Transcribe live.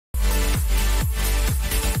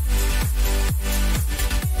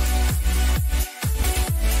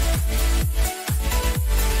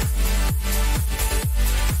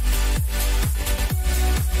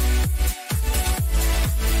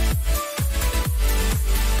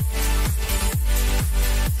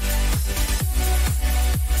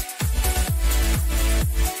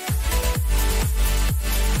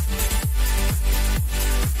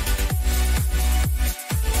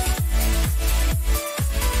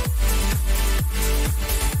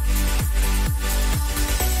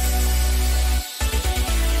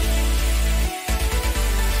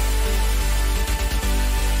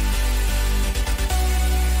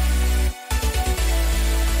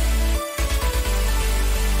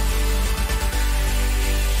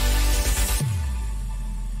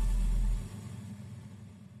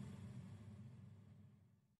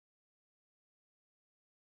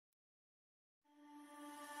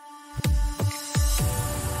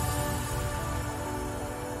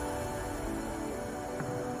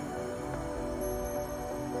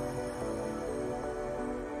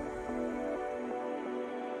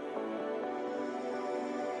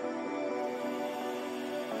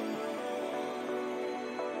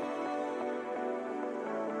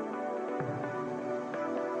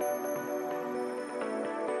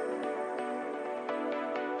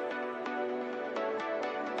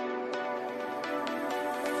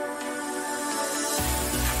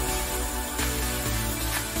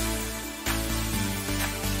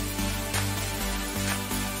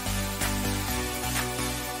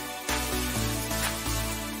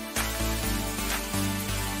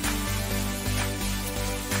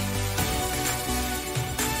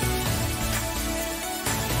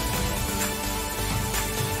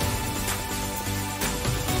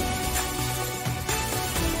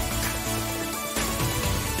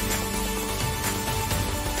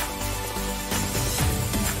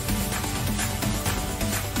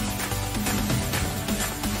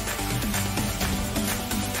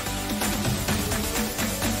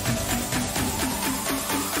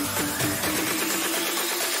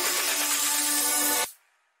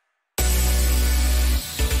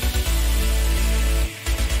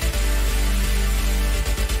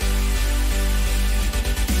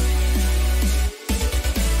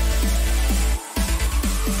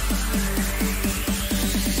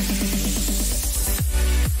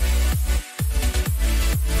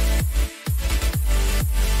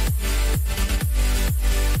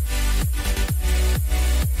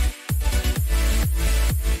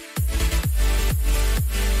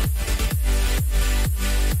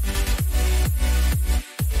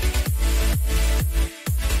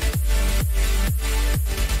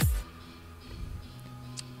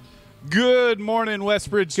Good morning,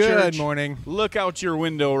 Westbridge Church. Good morning. Look out your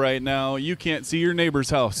window right now. You can't see your neighbor's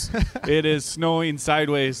house. It is snowing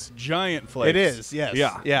sideways, giant flakes. It is, yes.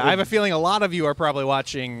 Yeah. I have a feeling a lot of you are probably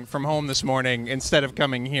watching from home this morning instead of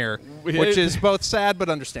coming here, which is both sad but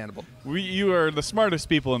understandable. You are the smartest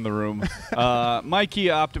people in the room. My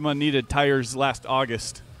Kia Optima needed tires last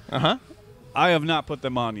August. Uh-huh. I have not put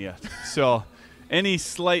them on yet. So any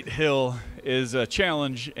slight hill is a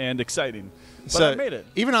challenge and exciting. But So I made it.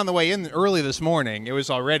 even on the way in early this morning, it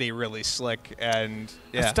was already really slick. And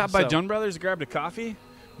I stopped by John Brothers, grabbed a coffee.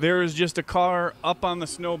 There was just a car up on the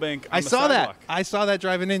snowbank on I the saw sidewalk. that. I saw that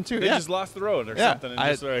driving in too. They yeah. just lost the road or Yeah. something. And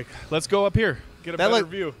just like, let's go up here, get a better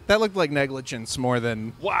view. That looked like negligence more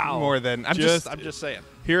than I'm just saying.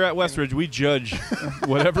 Here at Westridge, we judge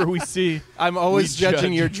whatever we see. I'm always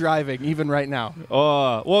judging judge. your driving, even right now.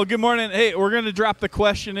 Well, good morning. Hey, we're going to drop the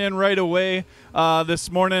question in right away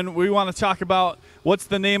this morning. We want to talk about what's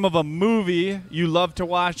the name of a movie you loved to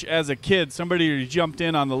watch as a kid. Somebody jumped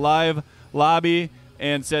in on the live lobby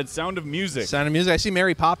and said Sound of Music. Sound of Music. I see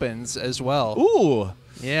Mary Poppins as well. Ooh.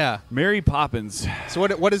 Yeah. Mary Poppins. So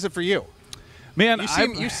what is it for you? Man,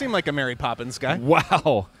 You seem like a Mary Poppins guy.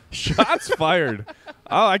 Wow. Shots fired.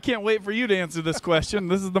 Oh, I can't wait for you to answer this question.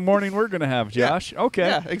 This is the morning we're going to have, Josh. Yeah. Okay.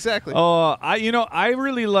 Yeah, exactly. I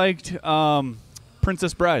really liked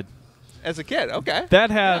Princess Bride. As a kid, okay.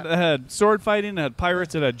 That had sword fighting, it had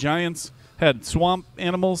pirates, it had giants, had swamp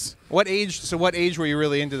animals. What age were you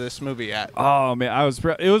really into this movie at? Oh man,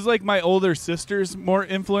 it was like my older sister's more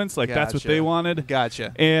influence, like that's what they wanted.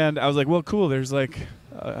 Gotcha. And I was like, well, cool, there's like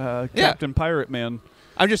Captain Pirate Man.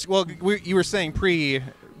 You were saying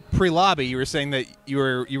pre-lobby, you were saying that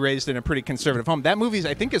you raised in a pretty conservative home. That movie,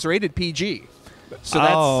 I think, is rated PG. So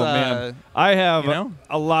that's man, I have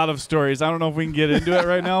a lot of stories. I don't know if we can get into it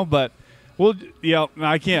right now, but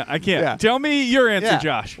I can't. Yeah. Tell me your answer,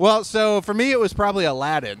 Josh. Well, so for me, it was probably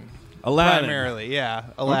Aladdin. Aladdin. Primarily, yeah,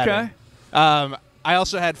 Aladdin. Okay. I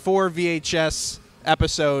also had 4 VHS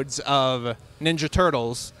episodes of Ninja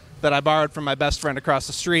Turtles that I borrowed from my best friend across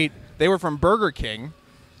the street. They were from Burger King.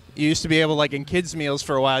 You used to be able, like in kids' meals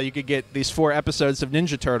for a while, you could get these 4 episodes of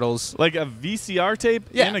Ninja Turtles. Like a VCR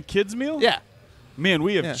tape in a kids' meal? Yeah. Man,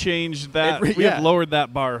 we have changed that. We have lowered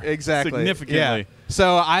that bar significantly. Yeah.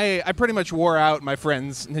 So I pretty much wore out my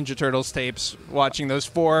friend's Ninja Turtles tapes watching those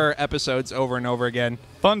 4 episodes over and over again.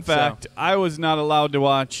 Fun fact, I was not allowed to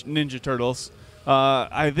watch Ninja Turtles.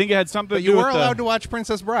 I think it had something to do with you were allowed to watch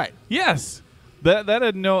Princess Bride. Yes. That had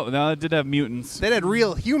it did have mutants. That had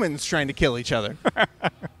real humans trying to kill each other.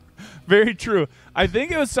 Very true. I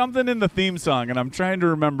think it was something in the theme song, and I'm trying to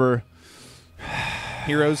remember.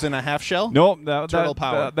 Heroes in a half shell? Nope. Turtle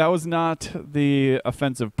power. That was not the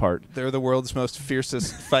offensive part. They're the world's most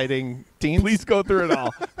fiercest fighting teams. Please go through it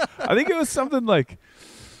all. I think it was something like,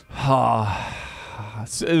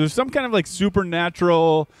 it was some kind of like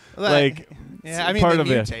supernatural, part they of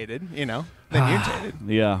mutated, it. They mutated.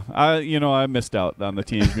 Yeah. I missed out on the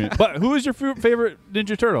Teenage Mutant. But who was your favorite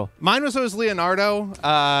Ninja Turtle? Mine was always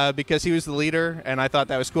Leonardo because he was the leader, and I thought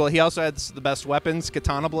that was cool. He also had the best weapons,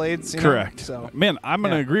 katana blades. Correct. So, man, I'm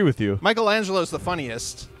going to agree with you. Michelangelo's the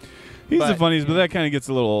funniest. He's the funniest, but that kind of gets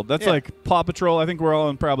a little old. That's like Paw Patrol. I think we're all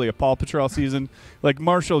in probably a Paw Patrol season. Like,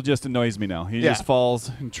 Marshall just annoys me now. He just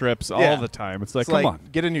falls and trips all the time. It's like, come on.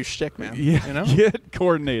 Get a new shtick, man. Yeah, get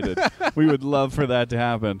coordinated. We would love for that to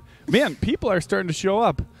happen. Man, people are starting to show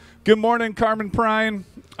up. Good morning, Carmen Prine.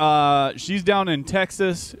 She's down in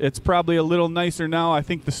Texas. It's probably a little nicer now. I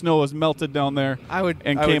think the snow has melted down there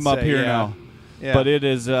came up here now. Yeah. But it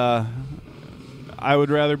is... I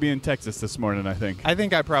would rather be in Texas this morning, I think. I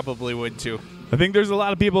think I probably would, too. I think there's a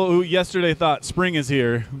lot of people who yesterday thought spring is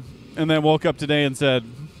here and then woke up today and said,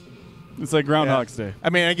 it's like Groundhog's Day.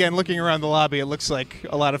 I mean, again, looking around the lobby, it looks like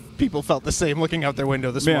a lot of people felt the same looking out their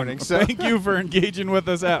window this morning. So thank you for engaging with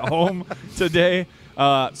us at home today.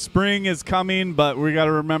 Spring is coming, but we got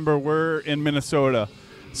to remember we're in Minnesota.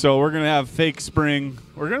 So we're going to have fake spring.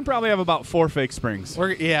 We're going to probably have about 4 fake springs.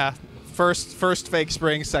 First fake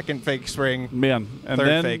spring, second fake spring,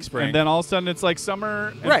 third fake spring. And then all of a sudden it's like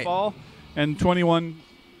summer and fall and 21.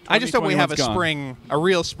 I just hope we have a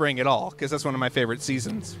real spring at all, because that's one of my favorite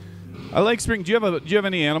seasons. I like spring. Do you have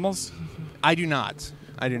any animals? I do not.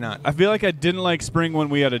 I feel like I didn't like spring when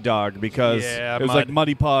we had a dog because it was like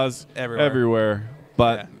muddy paws everywhere.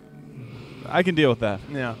 But I can deal with that.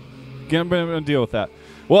 Yeah. I'm going to deal with that.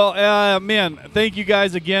 Well, man, thank you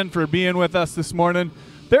guys again for being with us this morning.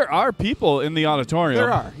 There are people in the auditorium. There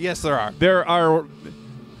are. Yes, there are. There are.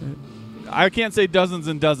 I can't say dozens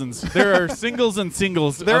and dozens. There are singles and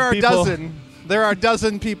singles. There are a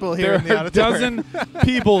dozen people here in the auditorium. There are a dozen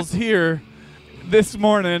peoples here. this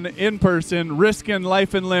morning in person, risking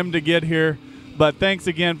life and limb to get here. But thanks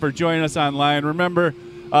again for joining us online. Remember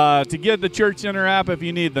to get the Church Center app if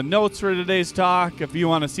you need the notes for today's talk, if you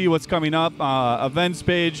want to see what's coming up, events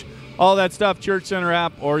page, all that stuff, Church Center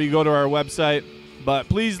app, or you go to our website. But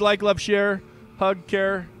please like, love, share, hug,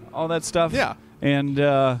 care, all that stuff. Yeah. And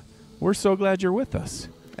we're so glad you're with us.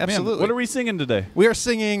 Absolutely. Man, what are we singing today? We are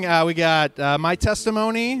singing, we got My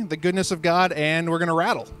Testimony, The Goodness of God, and we're going to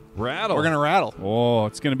rattle. Rattle. We're going to rattle. Oh,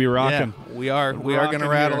 it's going to be rocking. Yeah, we are going to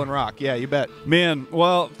rattle here. and rock. Yeah, you bet. Man,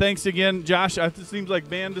 well, thanks again, Josh. It seems like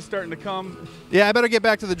band is starting to come. Yeah, I better get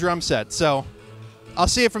back to the drum set. So I'll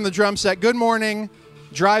see you from the drum set. Good morning.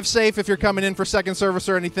 Drive safe if you're coming in for second service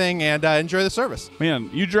or anything, and enjoy the service. Man,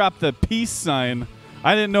 you dropped the peace sign.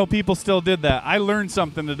 I didn't know people still did that. I learned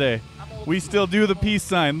something today. We still do the peace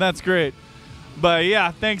sign. That's great. But,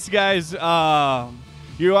 yeah, thanks, guys.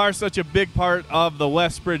 You are such a big part of the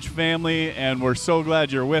Westbridge family, and we're so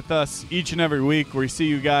glad you're with us each and every week. We see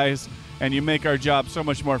you guys, and you make our job so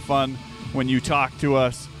much more fun when you talk to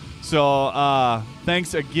us. So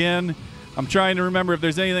thanks again. I'm trying to remember if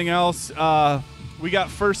there's anything else. We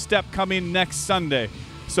got First Step coming next Sunday.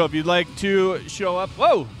 So if you'd like to show up.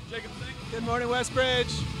 Whoa! Jacob, good morning,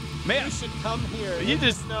 Westbridge. Man, you should come here.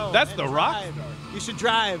 That's the rock. You should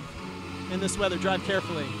drive in this weather. Drive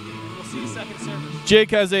carefully. We'll see you second service.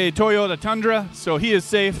 Jake has a Toyota Tundra, so he is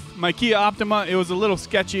safe. My Kia Optima, it was a little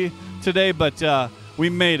sketchy today, but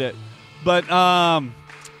we made it. But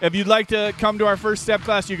if you'd like to come to our First Step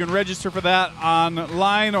class, you can register for that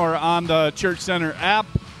online or on the Church Center app.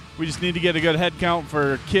 We just need to get a good head count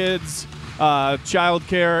for kids,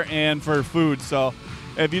 childcare, and for food. So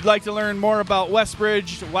if you'd like to learn more about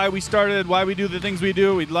Westbridge, why we started, why we do the things we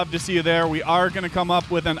do, we'd love to see you there. We are going to come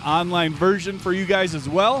up with an online version for you guys as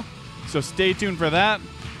well, so stay tuned for that.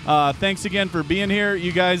 Thanks again for being here.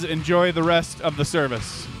 You guys enjoy the rest of the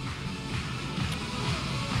service.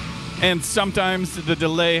 And sometimes the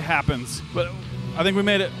delay happens, but I think we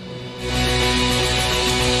made it.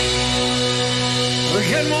 Well,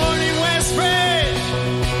 good morning, Westbridge.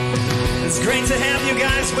 It's great to have you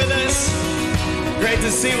guys with us. Great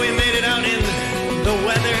to see we made it out in the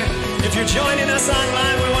weather. If you're joining us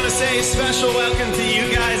online, we want to say a special welcome to you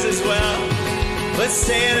guys as well. Let's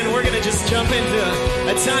stand and we're going to just jump into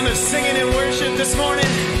a time of singing and worship this morning.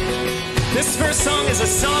 This first song is a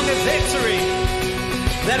song of victory.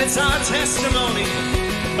 That it's our testimony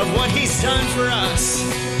of what He's done for us.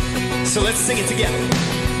 So let's sing it together.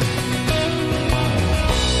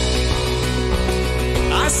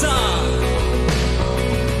 I saw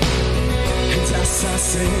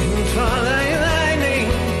Satan fall like lightning,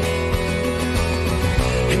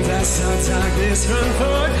 and I saw darkness run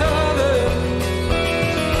for cover.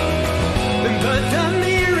 But the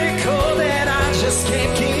miracle that I just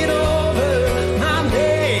can't get over, my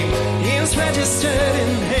name is registered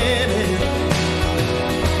in heaven,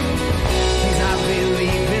 and I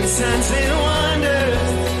believe in signs and wonders,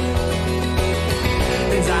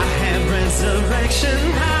 and I have resurrection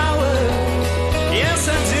power. Yes,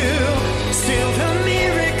 I do. Still the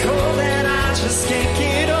miracle that I just can't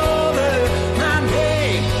get over, my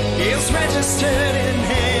name is registered in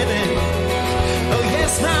heaven. Oh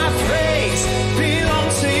yes, my praise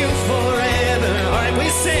belongs to you forever. All right, we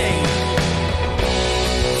sing.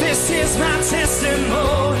 This is my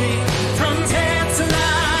testimony from death to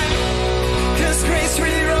life, 'cause grace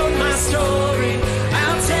rewrote my story.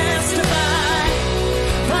 I'll testify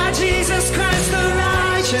by Jesus Christ the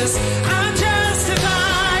righteous. I'm justified.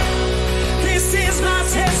 This is my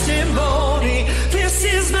testimony. This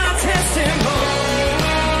is my testimony.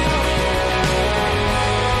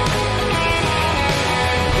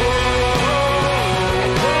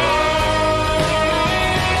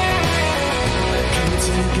 Come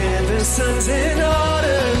together, sons and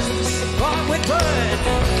daughters, bought with blood,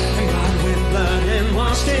 and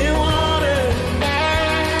washed in water.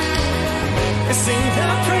 Sing the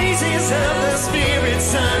praises of the Spirit,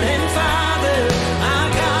 Son, and Father. Our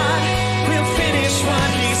God will finish what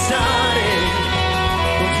He started.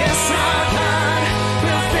 Oh, yes, our God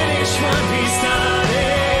will finish what He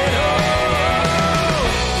started. Oh,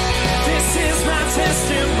 this is my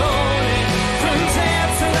testimony from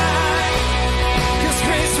death to life, 'cause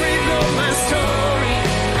grace rewrote my story.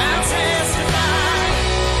 I'll testify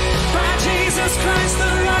by Jesus Christ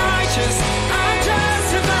the righteous. I'm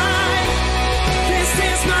justified. This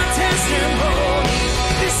is my testimony.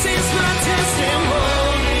 This is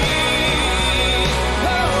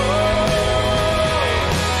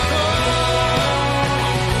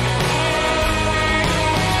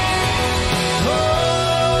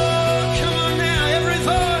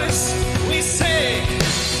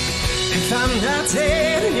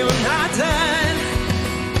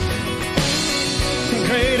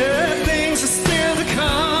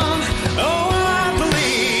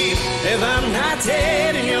not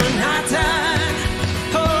dead and you're not dying.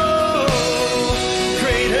 Oh,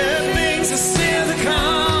 greater things are still to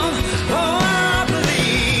come. Oh, I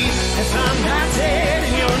believe if I'm not dead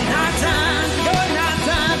and you're not dying, you're not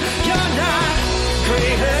dying, you're not.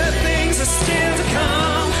 Greater things are still to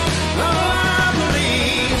come. Oh, I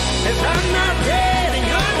believe if I'm not dead and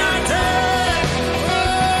you're not dying.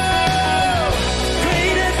 Oh,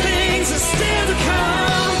 greater things are still to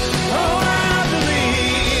come. Oh, I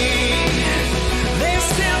believe there's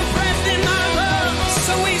still breath in my lungs.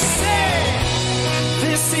 So we say,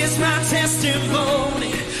 this is my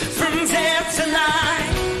testimony from death to life.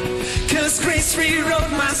 'Cause grace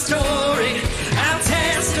rewrote my story. I'll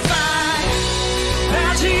testify by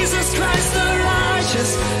Jesus Christ the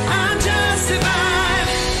righteous. I'm justified.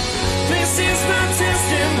 This is my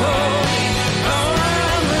testimony. Oh,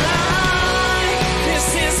 I'm alive. This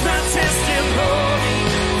is my testimony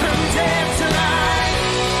from death to life.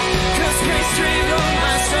 'Cause grace rewrote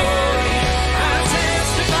my story. I'll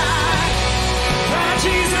testify by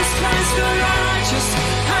Jesus Christ the righteous.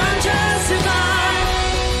 I'm justified.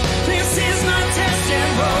 This is my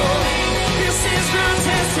testimony. This is my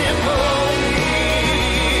testimony.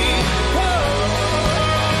 Whoa.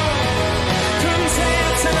 From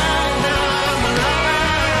death to life, now I'm alive.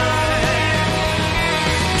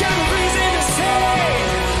 Got a reason to say,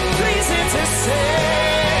 reason to say.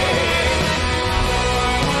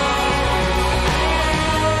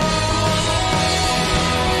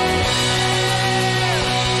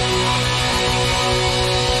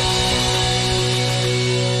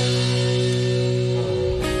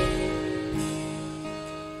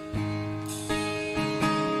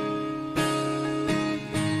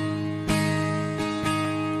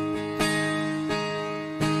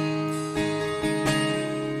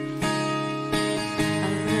 I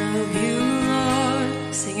love you, Lord.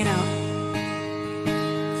 Sing it out.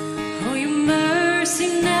 Oh, your mercy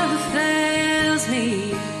never fails me.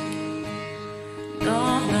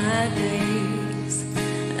 All my days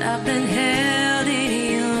I've been held in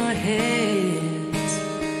your hands.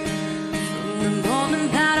 From the moment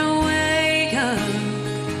that I wake up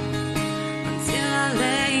until I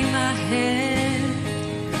lay my head,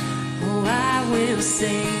 oh, I will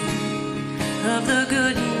sing of the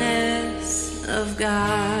goodness of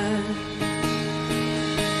God.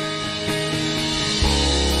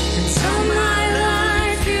 And all my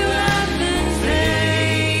life you have been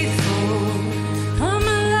faithful. All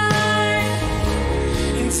my life,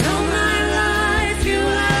 and all my life you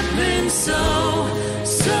have been so,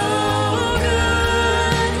 so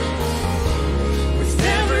good. With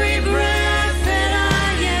every breath that I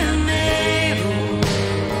am able,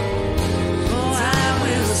 oh, I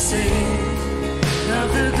will sing of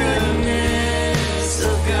the goodness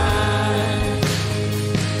of God.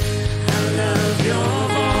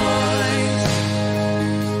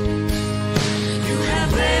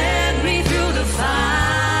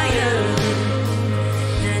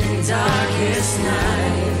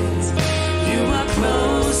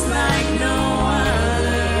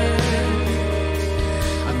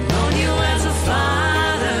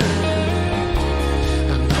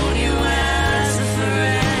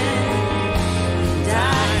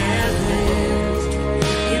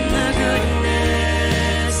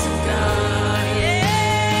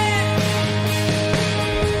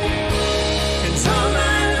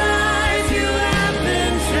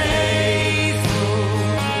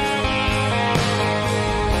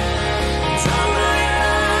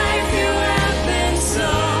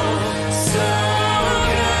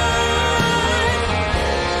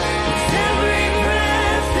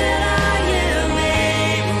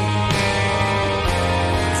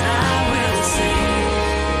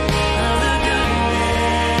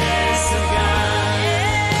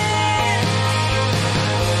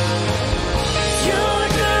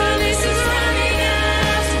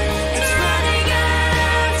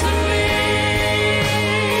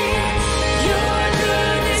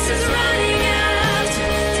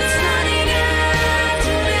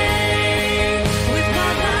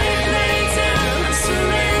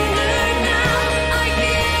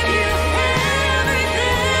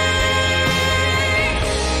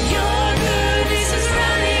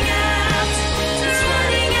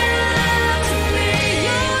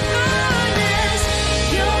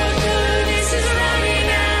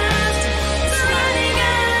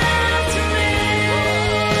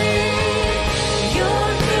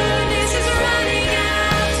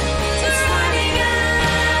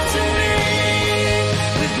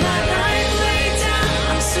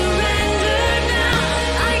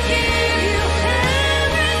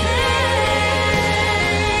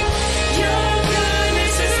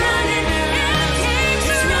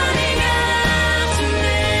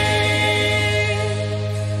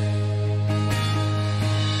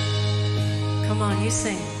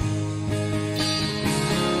 sing.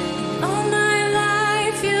 All my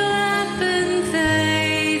life you have been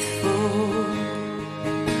faithful.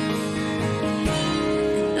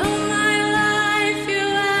 And all my life you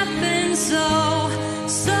have been so,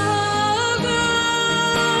 so good.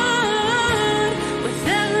 With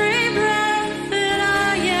every breath that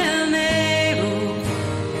I am able,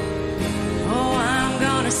 oh, I'm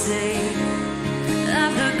gonna sing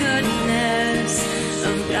of the goodness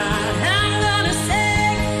of God. I'm gonna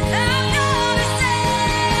sing, I'm gonna sing.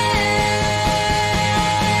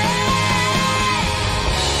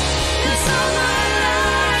 'Cause all my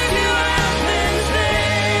life you have been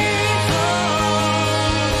faithful.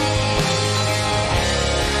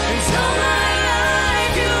 And all my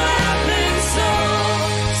life you have been so,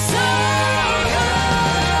 so good.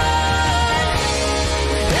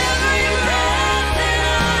 With every breath that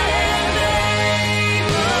I am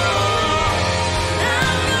able,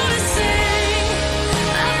 I'm gonna sing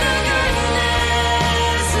of the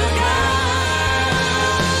goodness of God.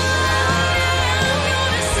 I'm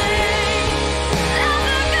gonna sing of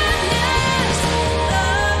the goodness of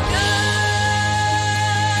God.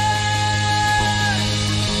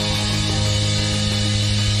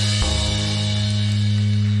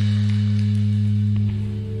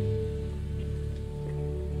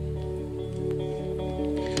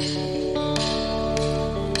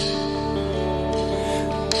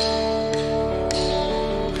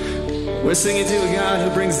 We're singing to a God who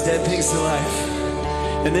brings dead things to life.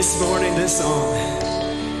 And this morning, this song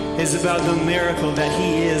is about the miracle that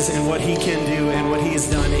He is and what He can do and what He has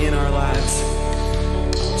done in our lives.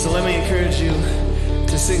 So let me encourage you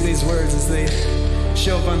to sing these words as they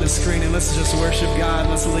show up on the screen, and let's just worship God.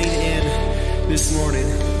 Let's lean in this morning.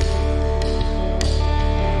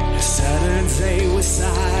 Saturday was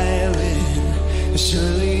silent,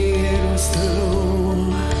 surely it was through.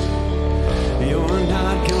 You're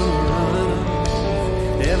not gonna run,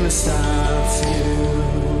 never stops you.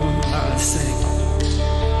 I sing.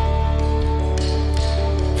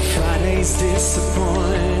 Friday's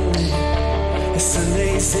disappointment,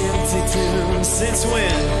 Sunday's empty too. Since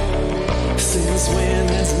when? Since when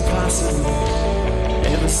that's impossible,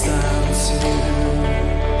 never stops you.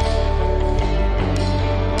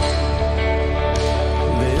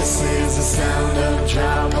 This is the sound of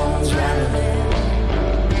dry bones rattling.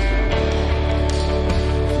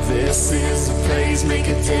 This is the praise, make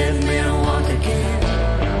a dead man walk again.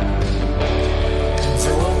 To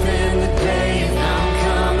open the grave, I'm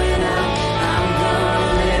coming out. I'm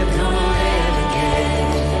gonna live again.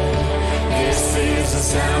 This is the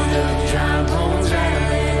sound of dry bones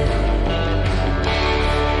rattling.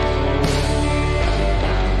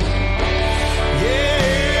 Yeah.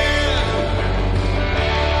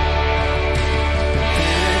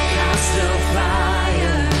 Pentecostal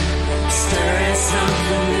fire, stirring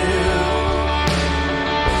something new.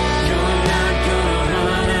 You're not gonna run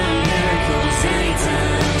out of miracles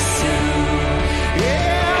anytime soon.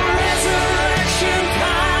 Yeah, resurrection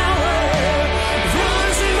power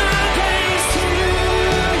runs in my veins too.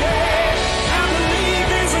 Yeah, I believe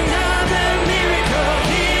there's another miracle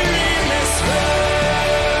here in this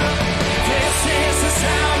world. This is the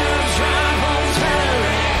sound of dry bones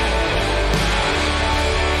rattling.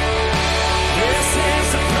 This is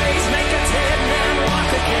the praise, make a dead man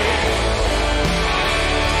walk again.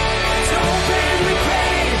 To open the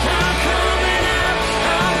grave, I'm coming out.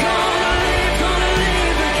 I'm gonna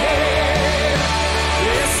live again.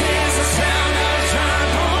 This is the sound of dry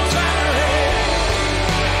bones rattling.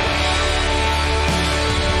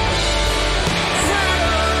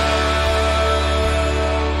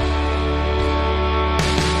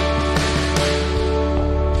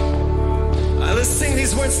 Let's sing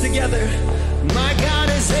these words together. My God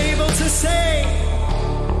is able to save.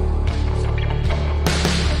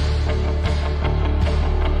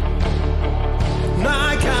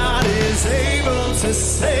 My God is able to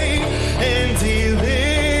save and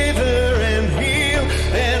deliver and heal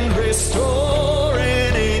and restore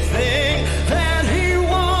anything that He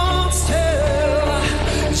wants to.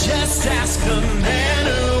 Just ask the man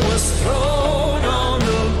who was thrown on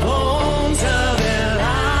the bones of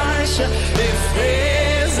Elisha if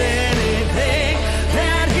there's anything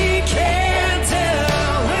that He can't do.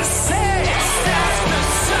 Listen, just ask the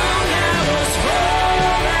son that was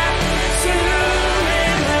rolled back to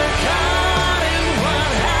in the garden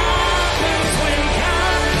what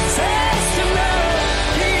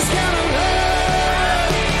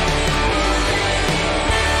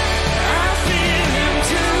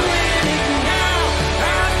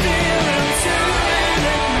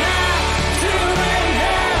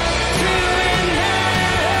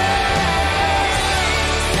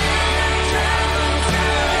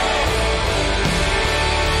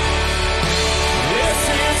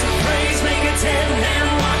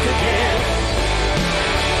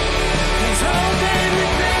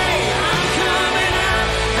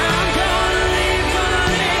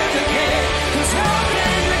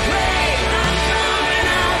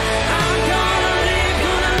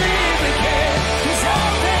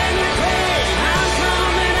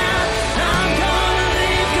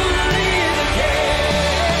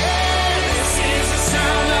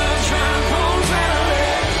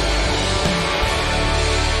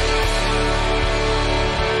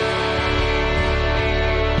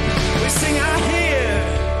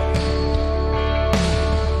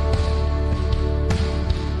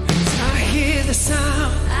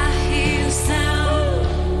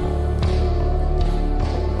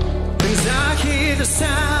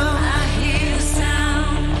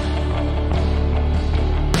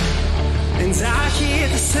And I hear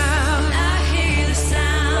the sound. I hear the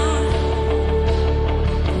sound.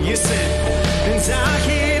 You said, and I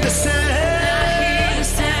hear the sound. I hear the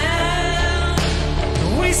sound.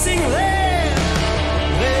 We sing there.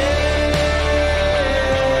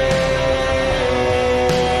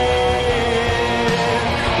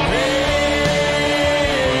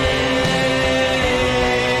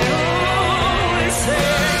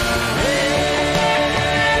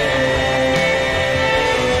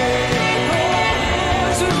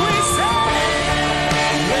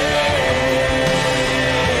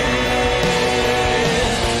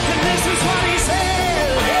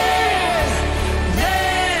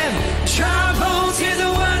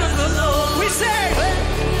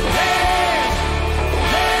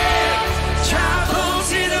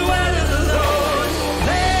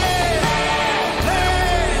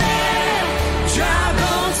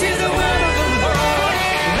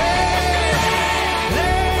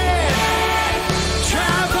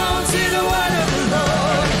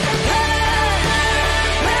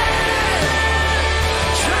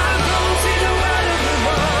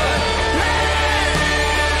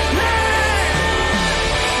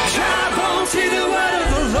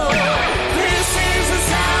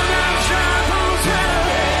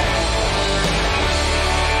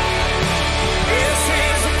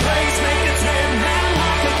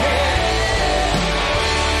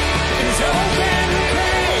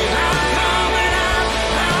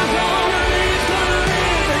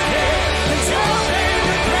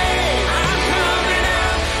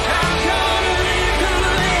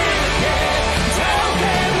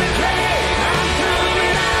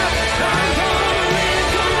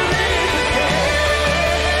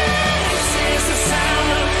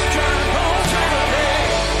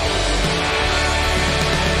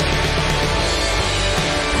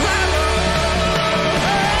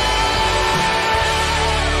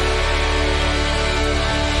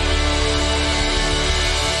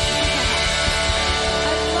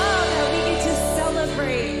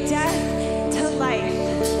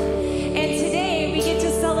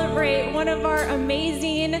 one of our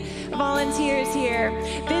amazing volunteers here.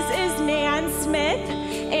 This is Nan Smith,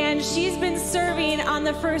 and she's been serving on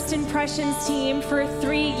the First Impressions team for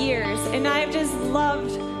 3 years, and I've just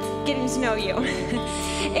loved getting to know you.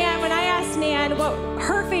 And when I asked Nan what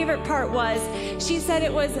her favorite part was, she said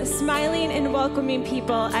it was smiling and welcoming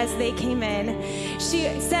people as they came in. She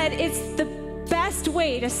said it's the best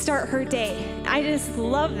way to start her day. I just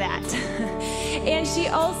love that. And she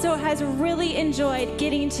also has really enjoyed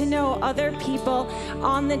getting to know other people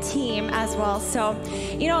on the team as well. So,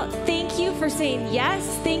 thank you for saying yes.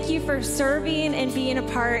 Thank you for serving and being a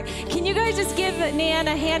part. Can you guys just give Nan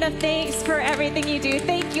a hand of thanks for everything you do?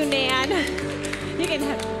 Thank you, Nan. You can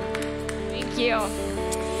have, thank you.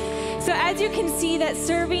 So as you can see that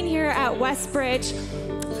serving here at Westbridge,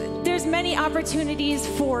 there's many opportunities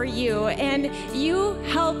for you, and you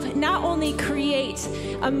help not only create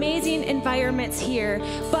amazing environments here,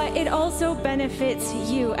 but it also benefits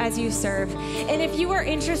you as you serve. And if you are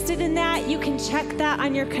interested in that, you can check that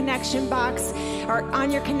on your connection box or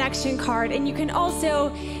on your connection card, and you can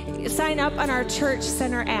also sign up on our Church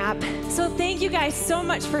Center app. So thank you guys so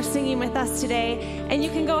much for singing with us today, and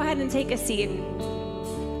you can go ahead and take a seat.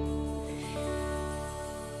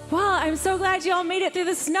 Well, I'm so glad you all made it through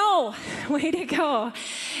the snow. Way to go.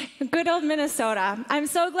 Good old Minnesota. I'm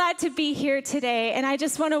so glad to be here today, and I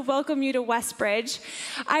just want to welcome you to Westbridge.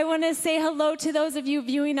 I want to say hello to those of you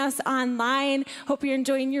viewing us online. Hope you're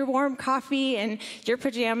enjoying your warm coffee and your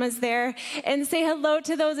pajamas there. And say hello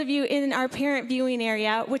to those of you in our parent viewing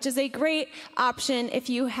area, which is a great option if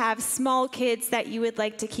you have small kids that you would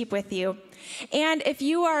like to keep with you. And if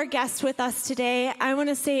you are a guest with us today, I want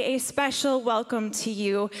to say a special welcome to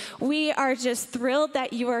you. We are just thrilled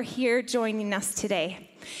that you are here joining us today.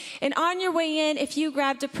 And on your way in, if you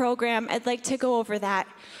grabbed a program, I'd like to go over that.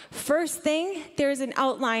 First thing, there's an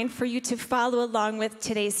outline for you to follow along with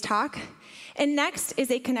today's talk. And next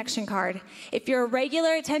is a connection card. If you're a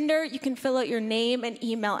regular attender, you can fill out your name and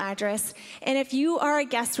email address. And if you are a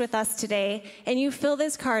guest with us today and you fill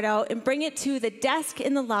this card out and bring it to the desk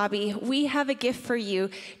in the lobby, we have a gift for you,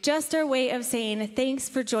 just our way of saying thanks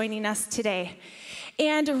for joining us today.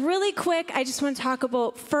 And really quick, I just want to talk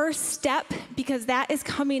about First Step, because that is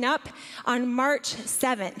coming up on March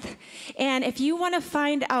 7th. And if you want to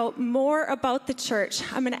find out more about the church,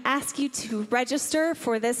 I'm going to ask you to register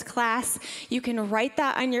for this class. You can write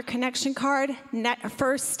that on your connection card,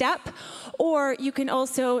 First Step, or you can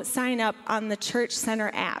also sign up on the Church Center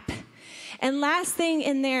app. And last thing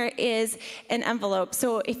in there is an envelope.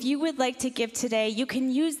 So if you would like to give today, you can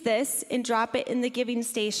use this and drop it in the giving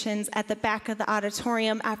stations at the back of the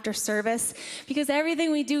auditorium after service, because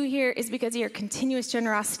everything we do here is because of your continuous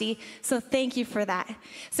generosity. So thank you for that.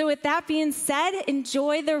 So with that being said,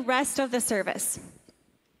 enjoy the rest of the service.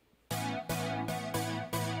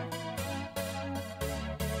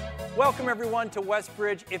 Welcome everyone to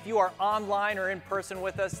Westbridge. If you are online or in person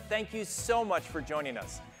with us, thank you so much for joining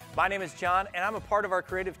us. My name is John and I'm a part of our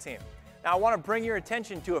creative team. Now I want to bring your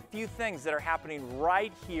attention to a few things that are happening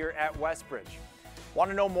right here at Westbridge.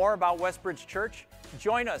 Want to know more about Westbridge Church?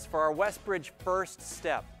 Join us for our Westbridge First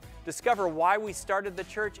Step. Discover why we started the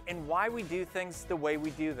church and why we do things the way we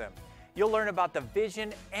do them. You'll learn about the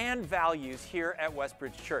vision and values here at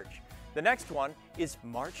Westbridge Church. The next one is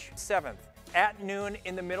March 7th. At noon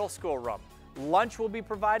in the middle school room. Lunch will be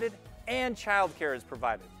provided and childcare is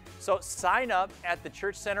provided. So sign up at the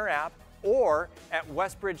Church Center app or at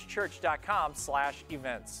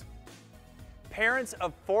westbridgechurch.com/events. Parents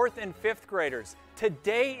of 4th and 5th graders,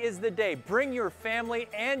 today is the day. Bring your family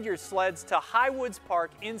and your sleds to Highwoods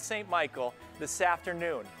Park in St. Michael this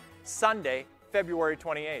afternoon, Sunday, February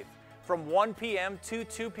 28th, from 1 p.m. to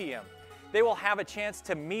 2 p.m. They will have a chance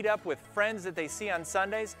to meet up with friends that they see on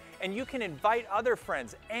Sundays, and you can invite other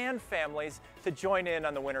friends and families to join in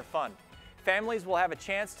on the winter fun. Families will have a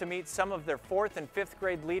chance to meet some of their 4th and 5th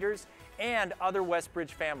grade leaders and other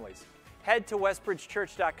Westbridge families. Head to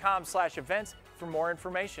westbridgechurch.com/events for more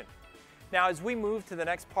information. Now, as we move to the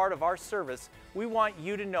next part of our service, we want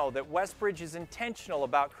you to know that Westbridge is intentional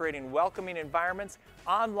about creating welcoming environments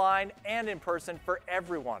online and in person for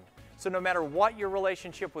everyone. So no matter what your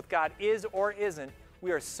relationship with God is or isn't,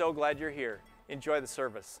 we are so glad you're here. Enjoy the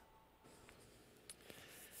service.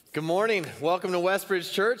 Good morning. Welcome to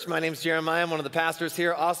Westbridge Church. My name's Jeremiah. I'm one of the pastors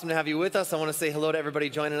here. Awesome to have you with us. I want to say hello to everybody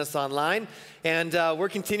joining us online. And we're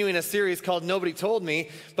continuing a series called Nobody Told Me.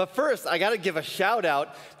 But first, I got to give a shout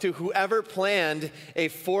out to whoever planned a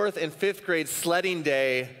 4th and 5th grade sledding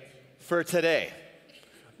day for today.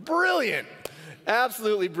 Brilliant.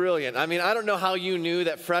 Absolutely brilliant. I mean, I don't know how you knew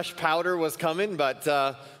that fresh powder was coming, but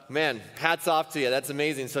man, hats off to you. That's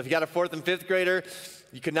amazing. So if you got a 4th and 5th grader,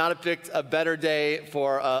 you could not have picked a better day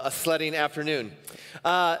for a sledding afternoon.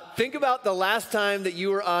 Think about the last time that you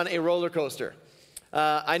were on a roller coaster.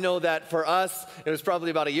 I know that for us, it was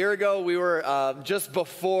probably about a year ago. We were just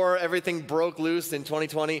before everything broke loose in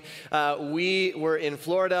 2020. We were in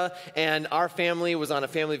Florida, and our family was on a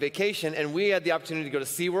family vacation, and we had the opportunity to go to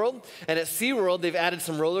SeaWorld. And at SeaWorld, they've added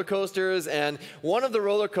some roller coasters, and one of the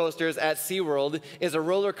roller coasters at SeaWorld is a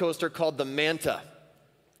roller coaster called the Manta.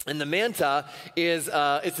 And the Manta is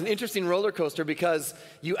it's an interesting roller coaster because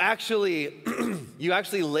you actually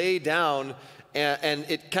lay down and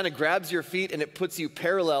it kind of grabs your feet and it puts you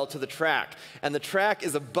parallel to the track. And the track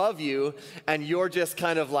is above you and you're just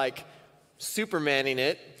kind of like Supermaning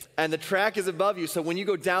it. And the track is above you, so when you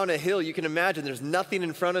go down a hill, you can imagine there's nothing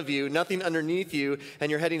in front of you, nothing underneath you, and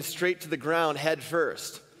you're heading straight to the ground head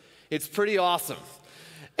first. It's pretty awesome.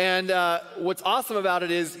 And what's awesome about it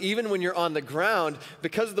is even when you're on the ground,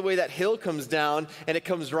 because of the way that hill comes down and it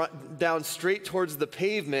comes down straight towards the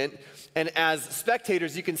pavement, and as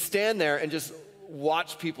spectators, you can stand there and just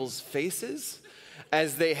watch people's faces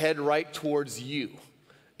as they head right towards you.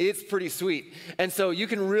 It's pretty sweet. And so you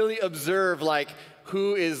can really observe like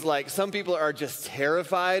who is like, some people are just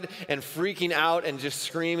terrified and freaking out and just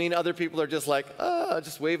screaming. Other people are just like,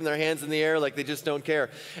 just waving their hands in the air like they just don't care.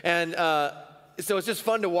 And so it's just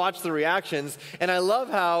fun to watch the reactions. And I love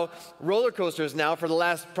how roller coasters now for the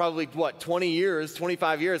last probably, 20 years,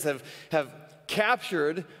 25 years have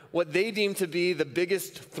captured what they deem to be the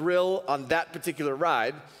biggest thrill on that particular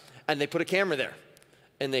ride, and they put a camera there.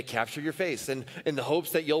 And they capture your face, and in the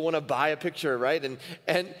hopes that you'll want to buy a picture, right?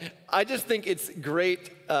 And I just think it's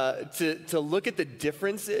great to look at the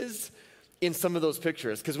differences in some of those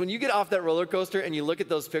pictures. Because when you get off that roller coaster and you look at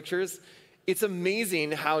those pictures, it's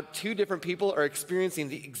amazing how two different people are experiencing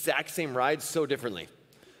the exact same ride so differently.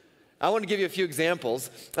 I want to give you a few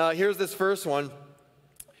examples. Here's this first one.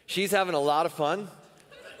 She's having a lot of fun.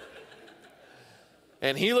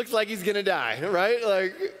 And he looks like he's gonna die, right?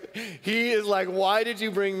 Like, he is like, why did you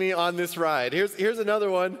bring me on this ride? Here's another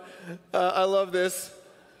one. I love this.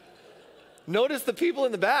 Notice the people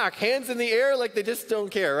in the back, hands in the air like they just don't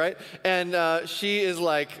care, right? And she is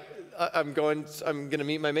like, I'm gonna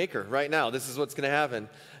meet my maker right now. This is what's gonna happen.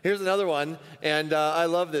 Here's another one, and I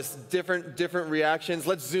love this. Different reactions.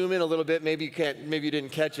 Let's zoom in a little bit. Maybe you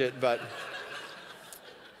didn't catch it, but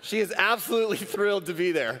she is absolutely thrilled to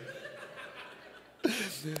be there.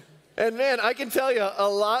 And man, I can tell you, a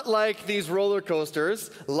lot like these roller coasters,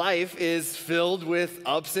 life is filled with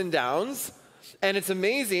ups and downs. And it's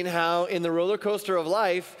amazing how in the roller coaster of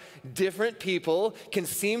life, different people can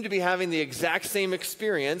seem to be having the exact same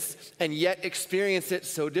experience and yet experience it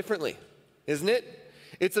so differently, isn't it?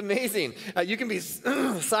 It's amazing. You can be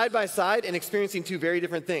side by side and experiencing two very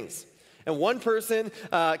different things. And one person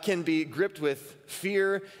can be gripped with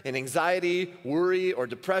fear and anxiety, worry, or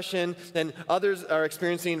depression, and others are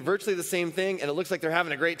experiencing virtually the same thing, and it looks like they're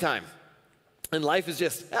having a great time. And life is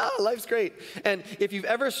just, life's great. And if you've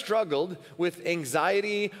ever struggled with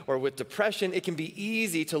anxiety or with depression, it can be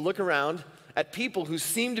easy to look around at people who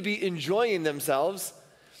seem to be enjoying themselves,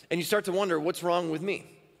 and you start to wonder, what's wrong with me?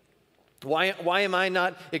 Why am I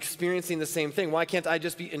not experiencing the same thing? Why can't I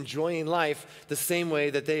just be enjoying life the same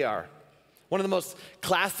way that they are? One of the most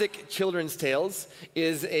classic children's tales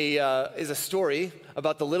is a story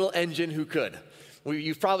about the little engine who could.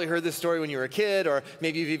 You've probably heard this story when you were a kid, or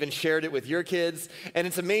maybe you've even shared it with your kids. And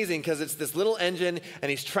it's amazing because it's this little engine,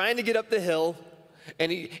 and he's trying to get up the hill,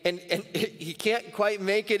 and he can't quite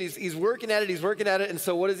make it. He's working at it, and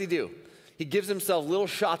so what does he do? He gives himself little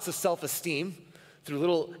shots of self-esteem through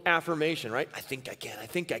little affirmation, right? I think I can, I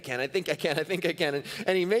think I can, I think I can, I think I can.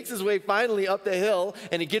 And he makes his way finally up the hill,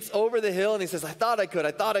 and he gets over the hill, and he says, I thought I could,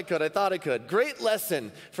 I thought I could, I thought I could. Great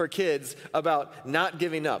lesson for kids about not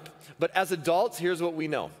giving up. But as adults, here's what we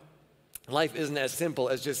know. Life isn't as simple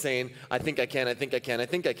as just saying, I think I can, I think I can, I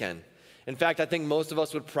think I can. In fact, I think most of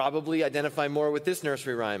us would probably identify more with this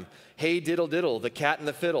nursery rhyme. Hey, diddle, diddle, the cat and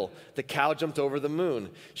the fiddle. The cow jumped over the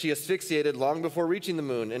moon. She asphyxiated long before reaching the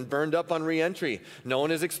moon and burned up on re-entry. No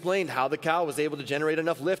one has explained how the cow was able to generate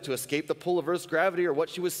enough lift to escape the pull of Earth's gravity or what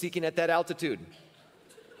she was seeking at that altitude.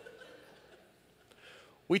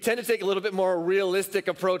 We tend to take a little bit more realistic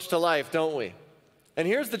approach to life, don't we? And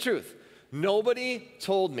here's the truth. Nobody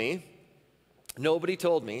told me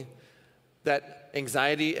that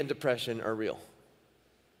anxiety and depression are real.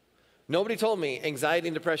 Nobody told me anxiety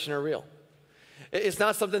and depression are real. It's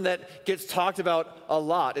not something that gets talked about a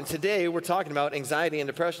lot. And today we're talking about anxiety and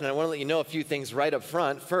depression. I want to let you know a few things right up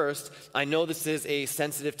front. First, I know this is a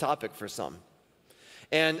sensitive topic for some.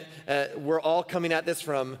 And we're all coming at this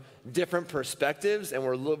from different perspectives, and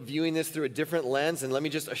we're viewing this through a different lens. And let me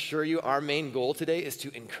just assure you, our main goal today is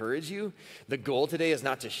to encourage you. The goal today is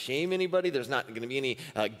not to shame anybody. There's not going to be any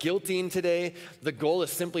guilting today. The goal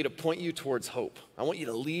is simply to point you towards hope. I want you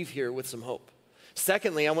to leave here with some hope.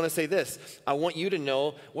 Secondly, I want to say this. I want you to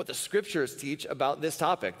know what the scriptures teach about this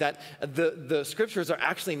topic, that the scriptures are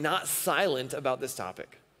actually not silent about this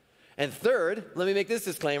topic. And third, let me make this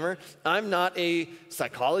disclaimer. I'm not a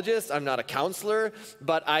psychologist, I'm not a counselor,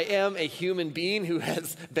 but I am a human being who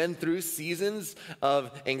has been through seasons of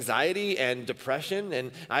anxiety and depression,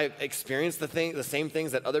 and I've experienced the same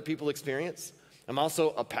things that other people experience. I'm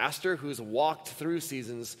also a pastor who's walked through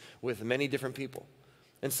seasons with many different people.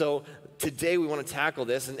 And so today we want to tackle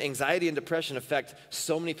this, and anxiety and depression affect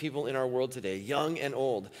so many people in our world today, young and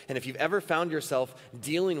old. And if you've ever found yourself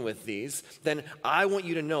dealing with these, then I want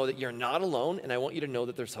you to know that you're not alone, and I want you to know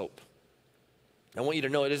that there's hope. I want you to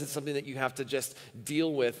know it isn't something that you have to just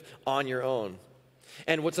deal with on your own.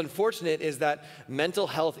 And what's unfortunate is that mental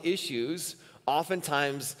health issues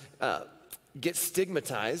oftentimes get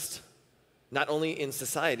stigmatized, not only in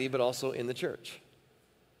society, but also in the church.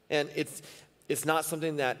 And it's not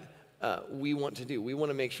something that we want to do. We want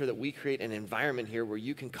to make sure that we create an environment here where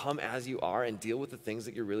you can come as you are and deal with the things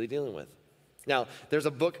that you're really dealing with. Now, there's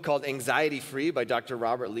a book called Anxiety Free by Dr.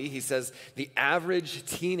 Robert Lee. He says the average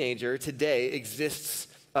teenager today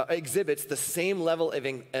exhibits the same level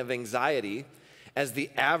of anxiety as the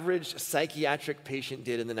average psychiatric patient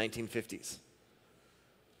did in the 1950s.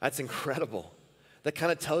 That's incredible. That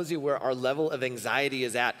kind of tells you where our level of anxiety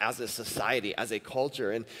is at as a society, as a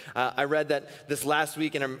culture. And I read that this last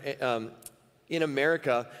week in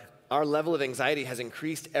America, our level of anxiety has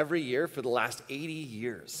increased every year for the last 80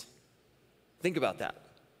 years. Think about that.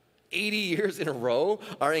 80 years in a row,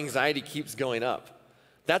 our anxiety keeps going up.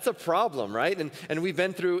 That's a problem, right? And we've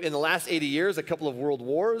been through, in the last 80 years, a couple of world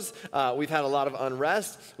wars. We've had a lot of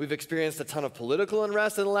unrest. We've experienced a ton of political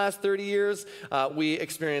unrest in the last 30 years. We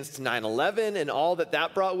experienced 9/11 and all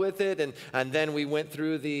that brought with it. And then we went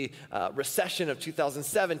through the recession of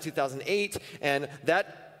 2007, 2008, and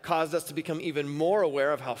that caused us to become even more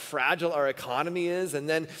aware of how fragile our economy is. And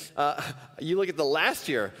then you look at the last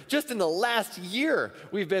year. Just in the last year,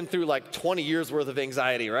 we've been through like 20 years worth of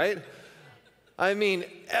anxiety, right? I mean,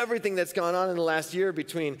 everything that's gone on in the last year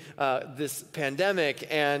between this pandemic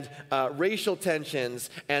and racial tensions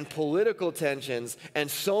and political tensions and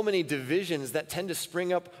so many divisions that tend to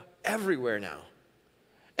spring up everywhere now.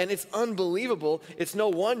 And it's unbelievable. It's no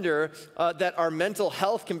wonder that our mental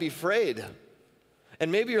health can be frayed.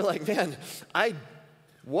 And maybe you're like, man, I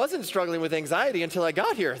wasn't struggling with anxiety until I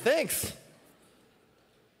got here. Thanks.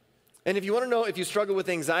 And if you want to know if you struggle with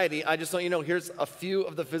anxiety, I just want you to know, here's a few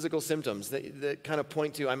of the physical symptoms that kind of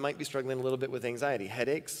point to I might be struggling a little bit with anxiety.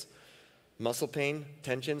 Headaches, muscle pain,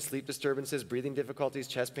 tension, sleep disturbances, breathing difficulties,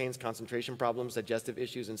 chest pains, concentration problems, digestive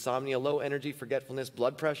issues, insomnia, low energy, forgetfulness,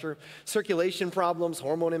 blood pressure, circulation problems,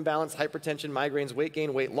 hormone imbalance, hypertension, migraines, weight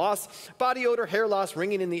gain, weight loss, body odor, hair loss,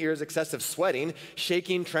 ringing in the ears, excessive sweating,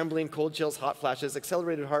 shaking, trembling, cold chills, hot flashes,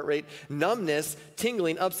 accelerated heart rate, numbness,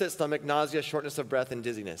 tingling, upset stomach, nausea, shortness of breath, and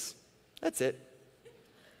dizziness. That's it.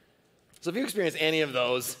 So if you experience any of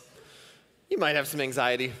those, you might have some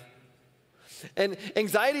anxiety. And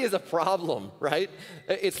anxiety is a problem, right?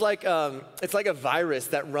 It's like a virus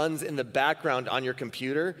that runs in the background on your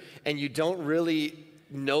computer, and you don't really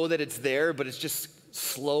know that it's there, but it's just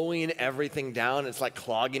slowing everything down. It's like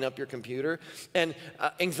clogging up your computer. And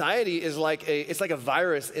anxiety is like a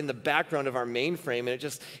virus in the background of our mainframe,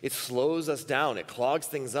 and it slows us down. It clogs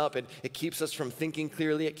things up. It keeps us from thinking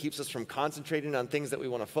clearly. It keeps us from concentrating on things that we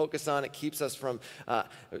want to focus on. It keeps us from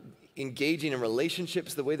engaging in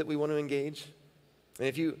relationships the way that we want to engage. And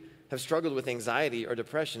if you have struggled with anxiety or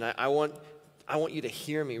depression, I want you to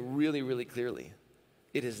hear me really, really clearly.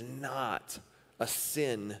 It is not a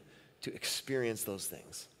sin to experience those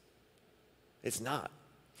things. It's not.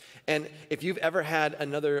 And if you've ever had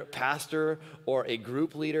another pastor or a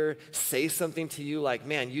group leader say something to you like,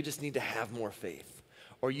 man, you just need to have more faith,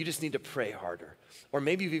 or you just need to pray harder, or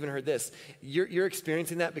maybe you've even heard this, you're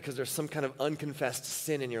experiencing that because there's some kind of unconfessed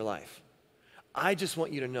sin in your life. I just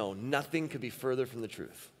want you to know nothing could be further from the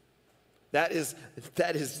truth. That is,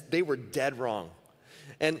 they were dead wrong.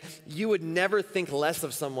 And you would never think less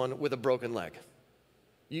of someone with a broken leg.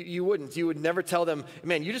 You wouldn't. You would never tell them,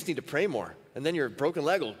 man, you just need to pray more, and then your broken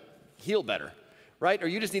leg will heal better, right? Or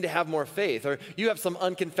you just need to have more faith, or you have some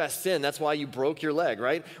unconfessed sin, that's why you broke your leg,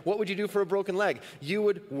 right? What would you do for a broken leg? You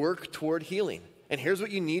would work toward healing. And here's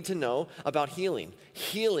what you need to know about healing.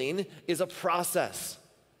 Healing is a process.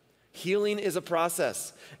 Healing is a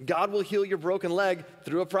process. God will heal your broken leg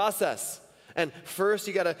through a process. And first,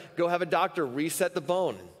 you got to go have a doctor reset the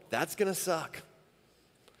bone. That's going to suck.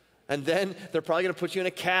 And then they're probably going to put you in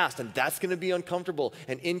a cast, and that's going to be uncomfortable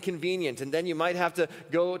and inconvenient. And then you might have to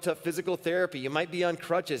go to physical therapy. You might be on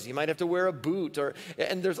crutches. You might have to wear a boot,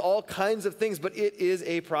 and there's all kinds of things, but it is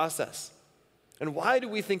a process. And why do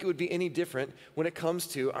we think it would be any different when it comes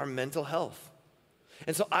to our mental health?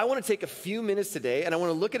 And so I want to take a few minutes today, and I want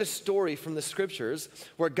to look at a story from the scriptures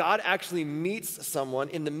where God actually meets someone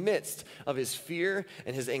in the midst of his fear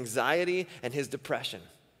and his anxiety and his depression.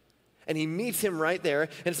 And he meets him right there,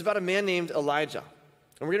 and it's about a man named Elijah.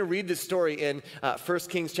 And we're going to read this story in 1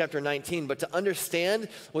 Kings chapter 19. But to understand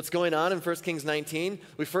what's going on in 1 Kings 19,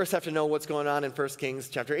 we first have to know what's going on in 1 Kings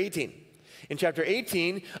chapter 18. In chapter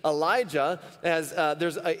 18, Elijah,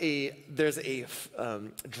 there's a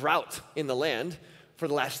drought in the land for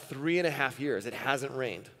the last 3.5 years. It hasn't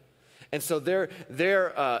rained. And so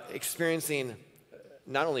they're experiencing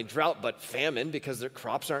not only drought, but famine because their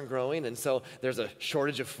crops aren't growing. And so there's a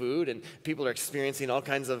shortage of food, and people are experiencing all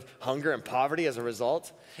kinds of hunger and poverty as a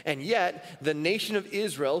result. And yet, the nation of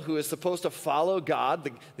Israel, who is supposed to follow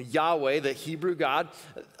God, the Yahweh, the Hebrew God,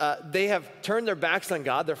 they have turned their backs on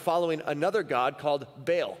God. They're following another god called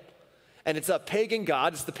Baal. And it's a pagan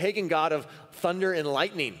god. It's the pagan god of thunder and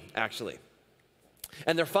lightning, actually.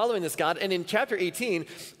 And they're following this God. And in chapter 18,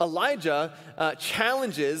 Elijah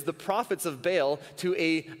challenges the prophets of Baal to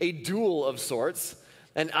a duel of sorts.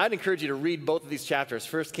 And I'd encourage you to read both of these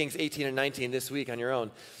chapters, 1 Kings 18 and 19 this week on your own.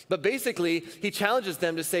 But basically, he challenges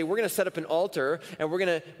them to say, we're going to set up an altar, and we're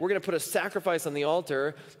going to put a sacrifice on the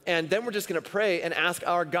altar, and then we're just going to pray and ask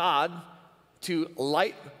our God to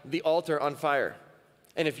light the altar on fire.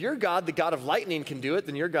 And if your God, the God of lightning, can do it,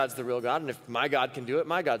 then your God's the real God. And if my God can do it,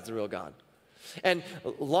 my God's the real God. And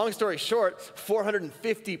long story short,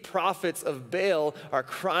 450 prophets of Baal are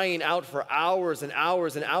crying out for hours and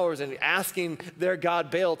hours and hours and asking their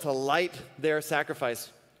god Baal to light their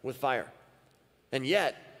sacrifice with fire. And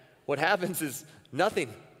yet, what happens is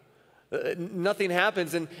nothing. Nothing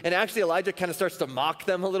happens. And actually, Elijah kind of starts to mock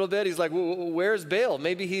them a little bit. He's like, well, where's Baal?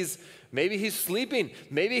 Maybe he's sleeping.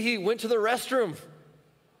 Maybe he went to the restroom.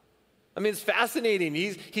 I mean, it's fascinating.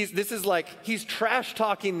 He's trash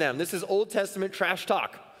talking them. This is Old Testament trash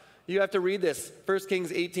talk. You have to read this, 1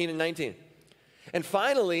 Kings 18 and 19. And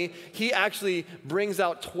finally, he actually brings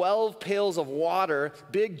out 12 pails of water,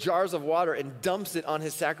 big jars of water, and dumps it on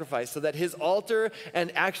his sacrifice so that his altar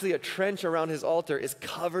and actually a trench around his altar is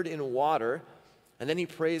covered in water. And then he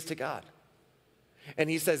prays to God. And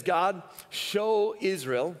he says, God, show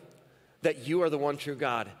Israel that you are the one true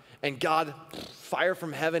God. And God, fire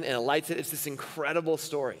from heaven and it lights it. It's this incredible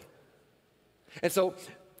story. And so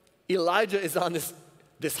Elijah is on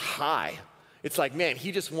this high. It's like, man,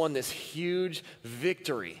 he just won this huge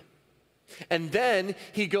victory. And then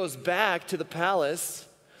he goes back to the palace,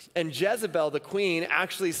 and Jezebel, the queen,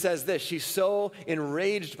 actually says this. She's so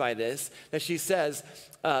enraged by this that she says,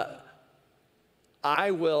 may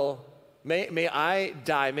I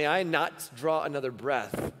die, may I not draw another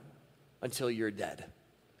breath until you're dead.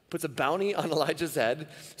 Puts a bounty on Elijah's head.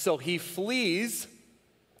 So he flees,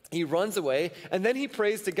 he runs away, and then he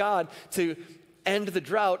prays to God to end the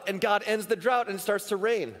drought, and God ends the drought and it starts to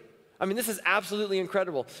rain. I mean, this is absolutely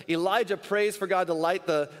incredible. Elijah prays for God to light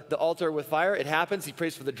the altar with fire. It happens. He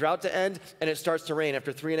prays for the drought to end, and it starts to rain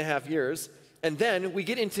after 3.5 years. And then we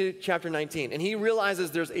get into chapter 19, and he realizes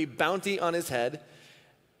there's a bounty on his head.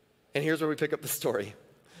 And here's where we pick up the story.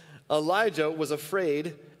 Elijah was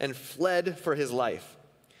afraid and fled for his life.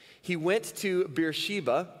 He went to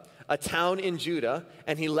Beersheba, a town in Judah,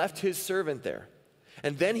 and he left his servant there.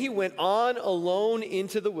 And then he went on alone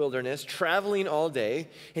into the wilderness, traveling all day,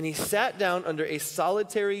 and he sat down under a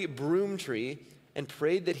solitary broom tree and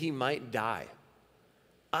prayed that he might die.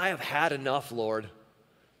 I have had enough, Lord,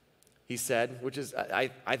 he said, which is, I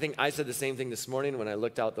think I said the same thing this morning when I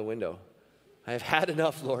looked out the window. I have had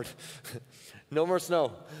enough, Lord. No more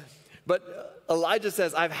snow. But Elijah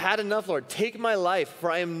says, I've had enough, Lord. Take my life, for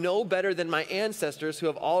I am no better than my ancestors who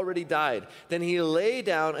have already died. Then he lay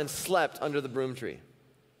down and slept under the broom tree.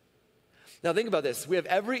 Now think about this. We have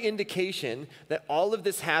every indication that all of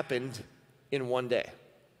this happened in one day.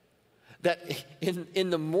 That in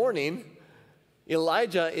the morning,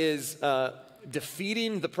 Elijah is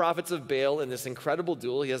defeating the prophets of Baal in this incredible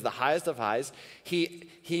duel. He has the highest of highs.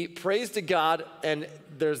 He prays to God, and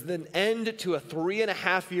there's an end to a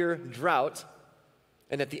 3.5-year drought.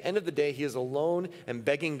 And at the end of the day, he is alone and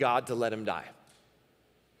begging God to let him die.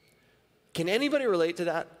 Can anybody relate to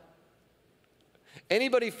that?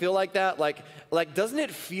 Anybody feel like that? Like doesn't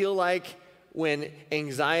it feel like when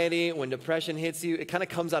anxiety, when depression hits you, it kind of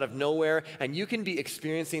comes out of nowhere, and you can be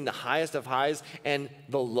experiencing the highest of highs and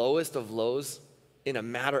the lowest of lows in a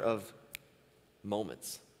matter of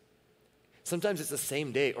moments? Sometimes it's the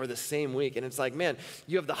same day or the same week, and it's like, man,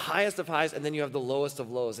 you have the highest of highs and then you have the lowest of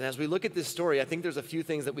lows. And as we look at this story, I think there's a few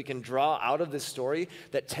things that we can draw out of this story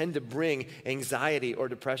that tend to bring anxiety or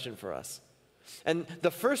depression for us. And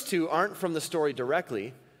the first two aren't from the story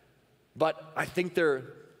directly, but I think they're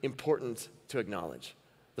important to acknowledge.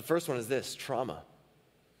 The first one is this: trauma.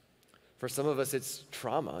 For some of us, it's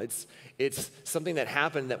trauma. It's something that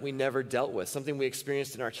happened that we never dealt with, something we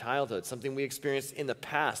experienced in our childhood, something we experienced in the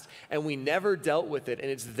past, and we never dealt with it, and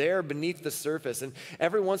it's there beneath the surface. And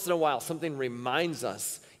every once in a while, something reminds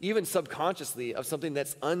us, even subconsciously, of something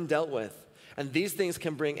that's undealt with. And these things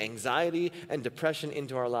can bring anxiety and depression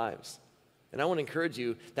into our lives. And I want to encourage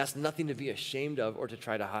you, that's nothing to be ashamed of or to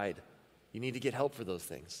try to hide. You need to get help for those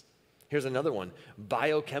things. Here's another one: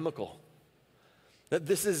 biochemical. That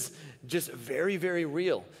this is just very, very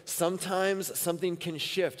real. Sometimes something can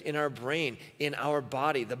shift in our brain, in our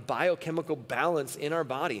body, the biochemical balance in our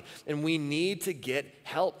body, and we need to get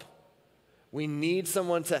help. We need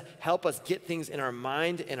someone to help us get things in our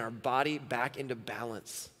mind and our body back into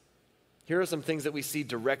balance. Here are some things that we see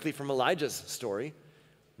directly from Elijah's story.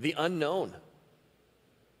 The unknown.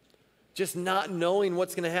 Just not knowing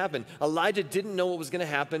what's going to happen. Elijah didn't know what was going to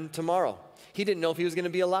happen tomorrow. He didn't know if he was going to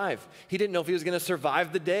be alive. He didn't know if he was going to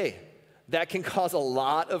survive the day. That can cause a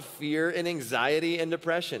lot of fear and anxiety and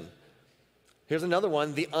depression. Here's another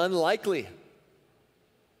one: the unlikely.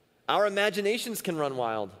 Our imaginations can run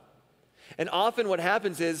wild. And often what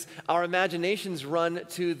happens is our imaginations run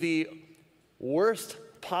to the worst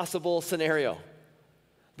possible scenario.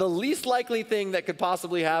 The least likely thing that could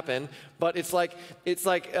possibly happen, but it's like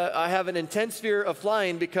I have an intense fear of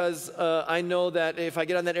flying because I know that if I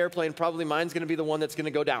get on that airplane, probably mine's going to be the one that's going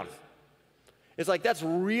to go down. It's like, that's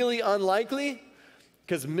really unlikely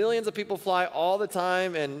because millions of people fly all the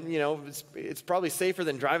time, and it's probably safer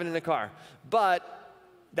than driving in a car. But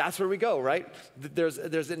that's where we go, right?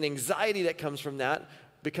 There's an anxiety that comes from that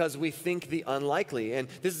because we think the unlikely, and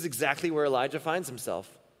this is exactly where Elijah finds himself.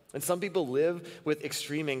 And some people live with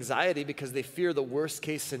extreme anxiety because they fear the worst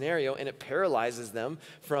case scenario, and it paralyzes them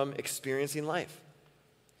from experiencing life.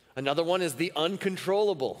 Another one is the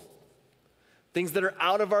uncontrollable. Things that are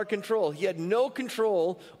out of our control. He had no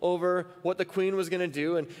control over what the queen was going to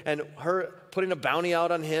do and her putting a bounty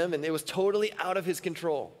out on him, and it was totally out of his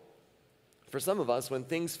control. For some of us, when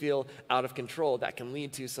things feel out of control, that can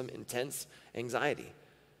lead to some intense anxiety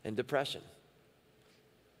and depression.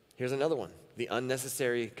 Here's another one, the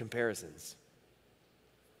unnecessary comparisons.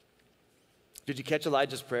 Did you catch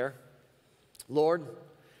Elijah's prayer? Lord,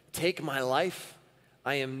 take my life.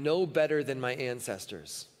 I am no better than my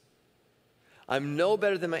ancestors. I'm no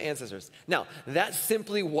better than my ancestors. Now, that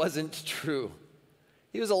simply wasn't true.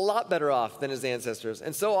 He was a lot better off than his ancestors.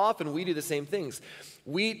 And so often we do the same things.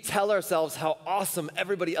 We tell ourselves how awesome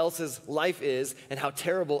everybody else's life is and how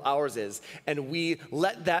terrible ours is. And we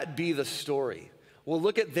let that be the story. We'll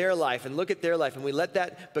look at their life and look at their life and we let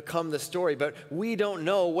that become the story. But we don't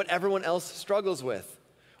know what everyone else struggles with.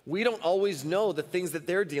 We don't always know the things that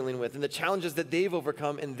they're dealing with and the challenges that they've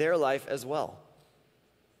overcome in their life as well.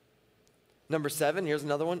 Number 7, here's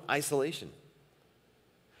another one, isolation.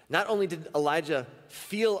 Not only did Elijah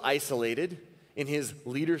feel isolated in his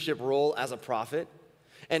leadership role as a prophet,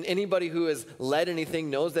 and anybody who has led anything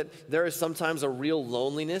knows that there is sometimes a real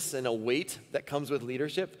loneliness and a weight that comes with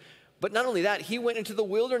leadership. But not only that, he went into the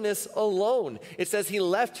wilderness alone. It says he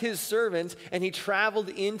left his servant and he traveled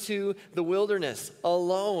into the wilderness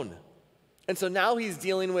alone. And so now he's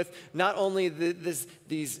dealing with not only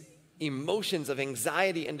these emotions of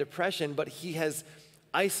anxiety and depression, but he has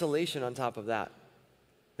isolation on top of that.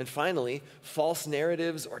 And finally, false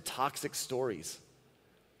narratives or toxic stories.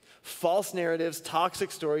 False narratives,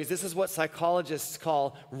 toxic stories, this is what psychologists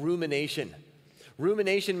call rumination.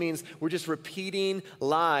 Rumination means we're just repeating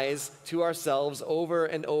lies to ourselves over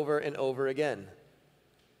and over and over again.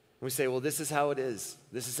 We say, well, this is how it is.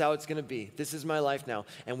 This is how it's going to be. This is my life now.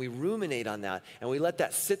 And we ruminate on that. And we let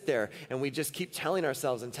that sit there. And we just keep telling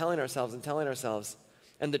ourselves and telling ourselves and telling ourselves.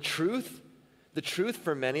 And the truth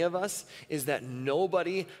for many of us is that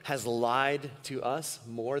nobody has lied to us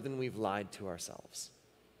more than we've lied to ourselves.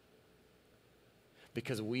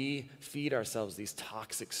 Because we feed ourselves these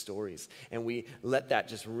toxic stories. And we let that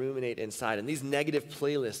just ruminate inside. And these negative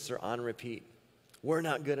playlists are on repeat. We're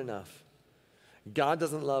not good enough. God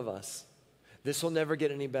doesn't love us. This will never get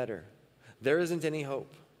any better. There isn't any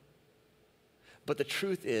hope. But the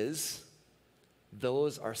truth is,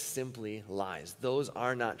 those are simply lies. Those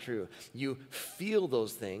are not true. You feel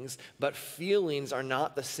those things, but feelings are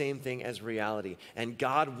not the same thing as reality. And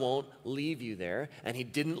God won't leave you there, and he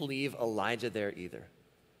didn't leave Elijah there either.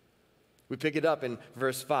 We pick it up in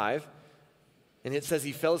verse 5, and it says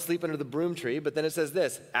he fell asleep under the broom tree, but then it says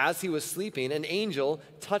this, as he was sleeping, an angel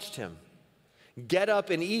touched him. Get up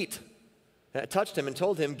and eat. Touched him and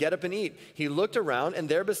told him, get up and eat. He looked around, and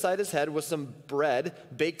there beside his head was some bread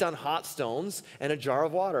baked on hot stones and a jar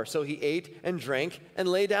of water. So he ate and drank and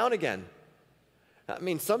lay down again. I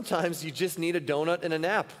mean, sometimes you just need a donut and a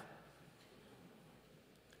nap.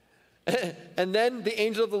 And then the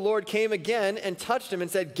angel of the Lord came again and touched him and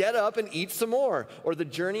said, get up and eat some more, or the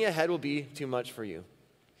journey ahead will be too much for you.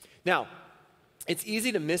 Now, it's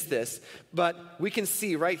easy to miss this, but we can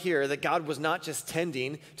see right here that God was not just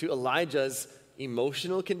tending to Elijah's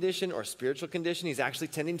emotional condition or spiritual condition, he's actually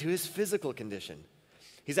tending to his physical condition.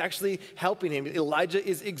 He's actually helping him. Elijah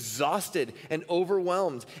is exhausted and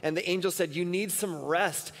overwhelmed, and the angel said, you need some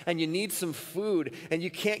rest and you need some food, and you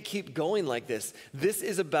can't keep going like this. This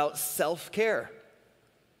is about self-care.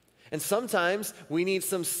 And sometimes we need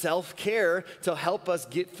some self-care to help us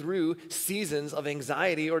get through seasons of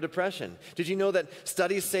anxiety or depression. Did you know that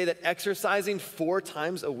studies say that exercising 4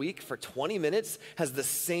 times a week for 20 minutes has the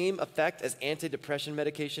same effect as antidepressant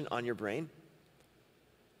medication on your brain?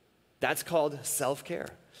 That's called self-care.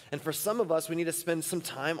 And for some of us, we need to spend some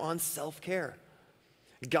time on self-care.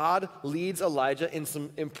 God leads Elijah in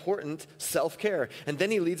some important self-care. And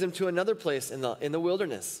then he leads him to another place in the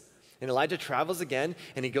wilderness. And Elijah travels again,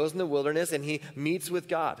 and he goes in the wilderness, and he meets with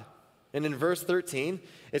God. And in verse 13,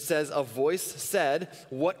 it says, a voice said,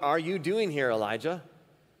 what are you doing here, Elijah?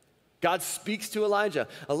 God speaks to Elijah.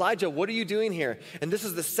 Elijah, what are you doing here? And this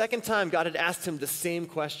is the second time God had asked him the same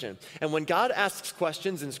question. And when God asks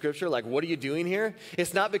questions in Scripture, like, what are you doing here?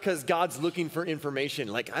 It's not because God's looking for information.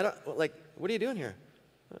 Like, what are you doing here?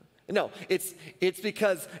 No, it's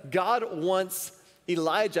because God wants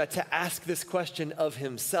Elijah to ask this question of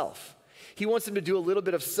himself. He wants him to do a little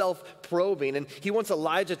bit of self-probing, and he wants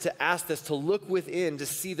Elijah to ask this, to look within to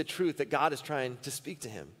see the truth that God is trying to speak to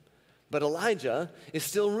him. But Elijah is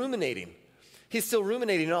still ruminating. He's still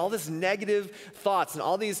ruminating on all this negative thoughts and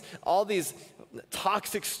all these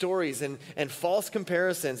toxic stories and false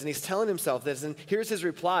comparisons, and he's telling himself this, and here's his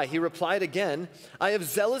reply. He replied again, I have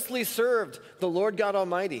zealously served the Lord God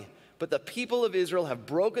Almighty, but the people of Israel have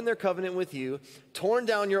broken their covenant with you, torn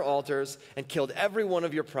down your altars, and killed every one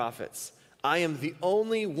of your prophets. I am the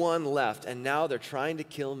only one left, and now they're trying to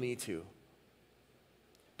kill me too.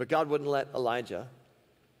 But God wouldn't let Elijah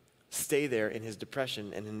stay there in his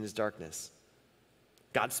depression and in his darkness.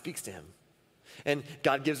 God speaks to him. And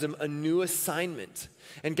God gives him a new assignment.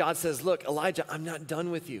 And God says, look, Elijah, I'm not done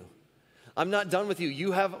with you. I'm not done with you.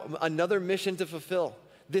 You have another mission to fulfill.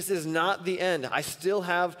 This is not the end. I still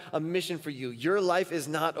have a mission for you. Your life is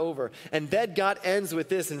not over. And then God ends with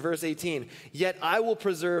this in verse 18. Yet I will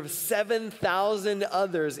preserve 7,000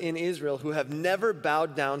 others in Israel who have never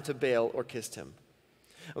bowed down to Baal or kissed him.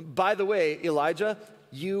 By the way, Elijah,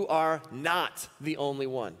 you are not the only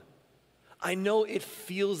one. I know it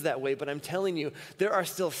feels that way, but I'm telling you, there are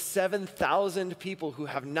still 7,000 people who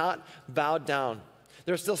have not bowed down.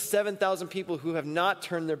 There are still 7,000 people who have not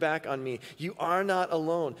turned their back on me. You are not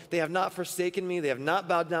alone. They have not forsaken me. They have not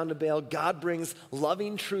bowed down to Baal. God brings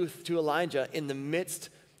loving truth to Elijah in the midst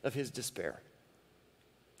of his despair.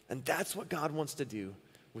 And that's what God wants to do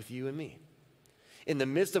with you and me. In the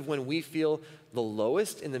midst of when we feel the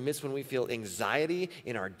lowest, in the midst when we feel anxiety,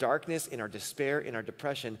 in our darkness, in our despair, in our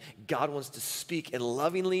depression, God wants to speak and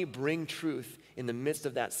lovingly bring truth in the midst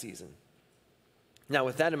of that season. Now,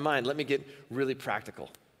 with that in mind, let me get really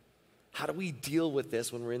practical. How do we deal with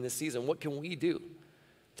this when we're in this season? What can we do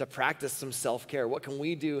to practice some self-care? What can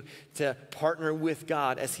we do to partner with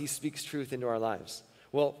God as he speaks truth into our lives?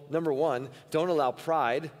 Well, number one, don't allow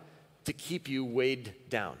pride to keep you weighed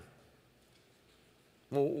down.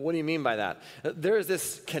 Well, what do you mean by that? There is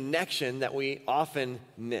this connection that we often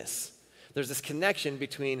miss. There's this connection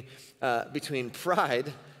between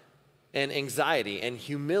pride and anxiety, and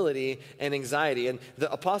humility and anxiety. And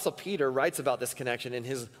the Apostle Peter writes about this connection in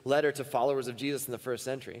his letter to followers of Jesus in the first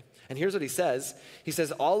century. And here's what he says. He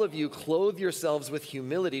says, all of you clothe yourselves with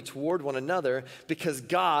humility toward one another because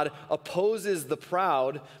God opposes the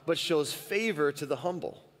proud but shows favor to the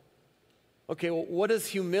humble. Okay, well, what does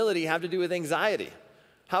humility have to do with anxiety?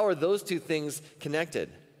 How are those two things connected?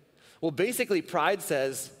 Well, basically, pride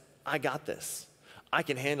says, I got this. I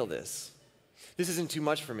can handle this. This isn't too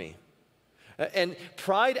much for me. And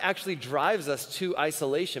pride actually drives us to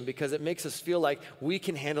isolation because it makes us feel like we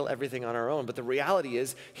can handle everything on our own. But the reality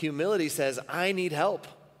is, humility says, I need help.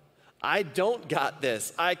 I don't got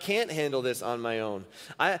this. I can't handle this on my own.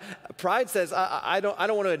 Pride says, I don't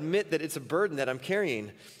want to admit that it's a burden that I'm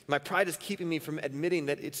carrying. My pride is keeping me from admitting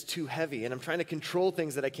that it's too heavy, and I'm trying to control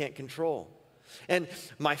things that I can't control. And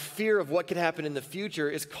my fear of what could happen in the future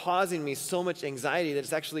is causing me so much anxiety that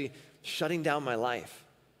it's actually shutting down my life.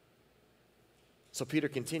 So Peter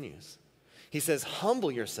continues. He says,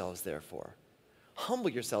 humble yourselves, therefore. Humble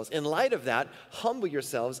yourselves. In light of that, humble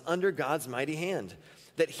yourselves under God's mighty hand,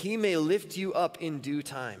 that he may lift you up in due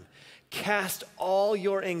time. Cast all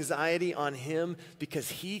your anxiety on him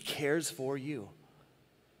because he cares for you.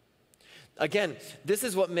 Again, this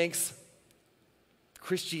is what makes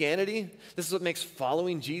Christianity, this is what makes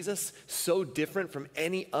following Jesus so different from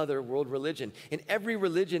any other world religion. In every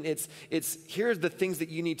religion, it's here's the things that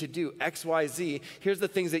you need to do, X, Y, Z. Here's the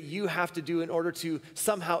things that you have to do in order to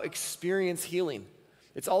somehow experience healing.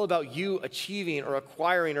 It's all about you achieving or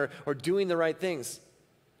acquiring or doing the right things.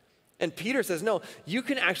 And Peter says, no, you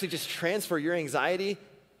can actually just transfer your anxiety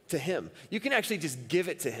to him. You can actually just give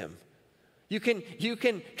it to him. You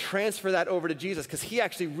can transfer that over to Jesus because he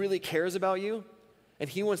actually really cares about you. And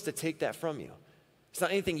he wants to take that from you. It's not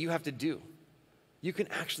anything you have to do. You can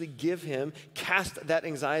actually give him, cast that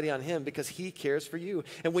anxiety on him because he cares for you.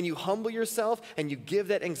 And when you humble yourself and you give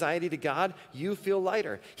that anxiety to God, you feel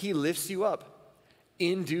lighter. He lifts you up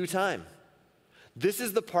in due time. This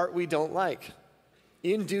is the part we don't like.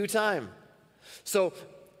 In due time. So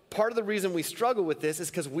part of the reason we struggle with this is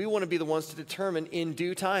because we want to be the ones to determine in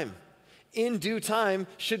due time. In due time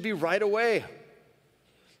should be right away.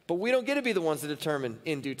 But we don't get to be the ones to determine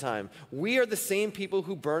in due time. We are the same people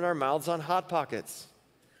who burn our mouths on Hot Pockets.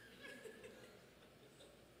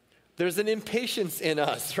 There's an impatience in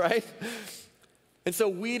us, right? And so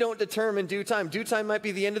we don't determine due time. Due time might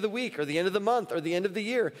be the end of the week or the end of the month or the end of the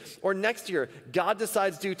year or next year. God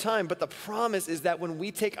decides due time, but the promise is that when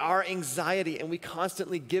we take our anxiety and we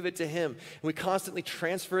constantly give it to him, and we constantly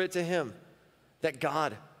transfer it to him, that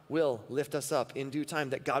God will lift us up in due time,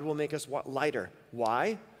 that God will make us lighter.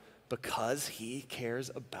 Why? Because he cares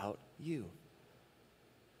about you.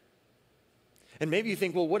 And maybe you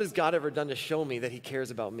think, well, what has God ever done to show me that he cares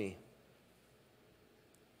about me?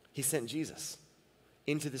 He sent Jesus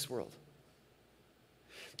into this world.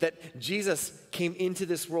 That Jesus came into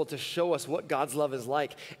this world to show us what God's love is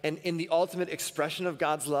like. And in the ultimate expression of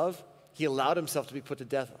God's love, he allowed himself to be put to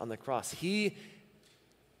death on the cross. He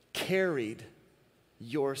carried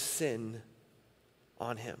your sin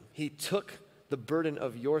on him. He took the burden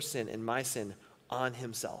of your sin and my sin on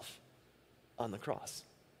himself on the cross.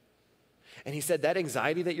 And he said, that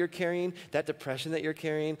anxiety that you're carrying, that depression that you're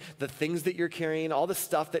carrying, the things that you're carrying, all the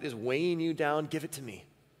stuff that is weighing you down, give it to me.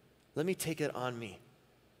 Let me take it on me.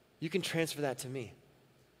 You can transfer that to me.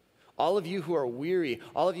 All of you who are weary,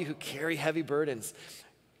 all of you who carry heavy burdens,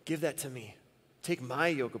 give that to me. Take my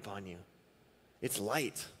yoke upon you. It's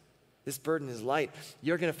light. This burden is light.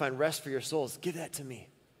 You're going to find rest for your souls. Give that to me.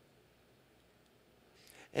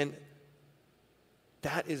 And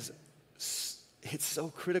that is, it's so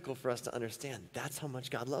critical for us to understand. That's how much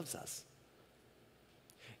God loves us.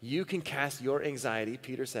 You can cast your anxiety,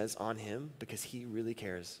 Peter says, on him because he really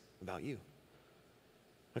cares about you.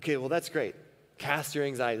 Okay, well, that's great. Cast your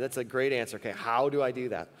anxiety. That's a great answer. Okay, how do I do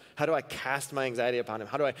that? How do I cast my anxiety upon him?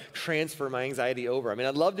 How do I transfer my anxiety over? I mean,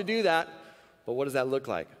 I'd love to do that, but what does that look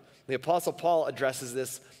like? The Apostle Paul addresses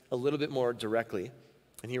this a little bit more directly,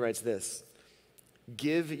 and he writes this: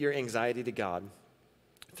 give your anxiety to God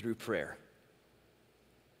through prayer.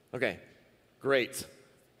 Okay, great.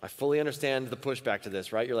 I fully understand the pushback to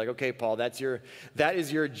this, right? You're like, okay, Paul, that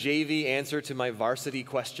is your JV answer to my varsity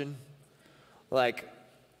question. Like,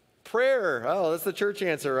 prayer, oh, that's the church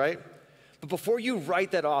answer, right? But before you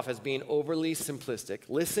write that off as being overly simplistic,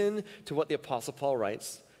 listen to what the Apostle Paul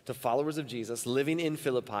writes to followers of Jesus living in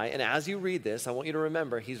Philippi. And as you read this, I want you to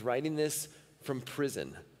remember he's writing this from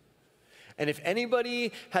prison. And if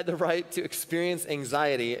anybody had the right to experience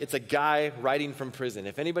anxiety, it's a guy writing from prison.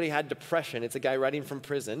 If anybody had depression, it's a guy writing from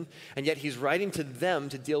prison. And yet he's writing to them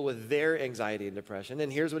to deal with their anxiety and depression.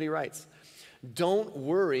 And here's what he writes: don't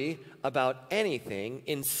worry about anything.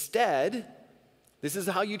 Instead, this is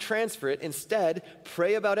how you transfer it. Instead,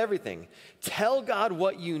 pray about everything. Tell God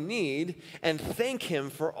what you need and thank him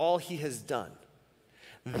for all he has done.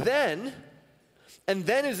 Then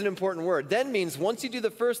is an important word. Then means once you do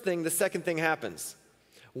the first thing, the second thing happens.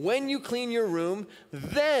 When you clean your room,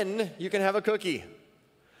 then you can have a cookie.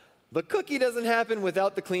 The cookie doesn't happen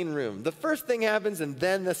without the clean room. The first thing happens and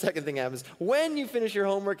then the second thing happens. When you finish your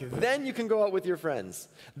homework, then you can go out with your friends.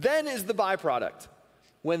 Then is the byproduct.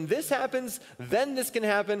 When this happens, then this can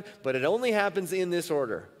happen, but it only happens in this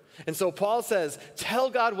order. And so Paul says, tell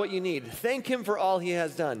God what you need. Thank him for all he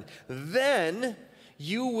has done. Then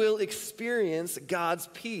you will experience God's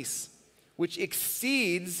peace, which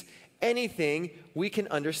exceeds anything we can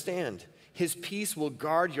understand. His peace will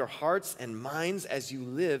guard your hearts and minds as you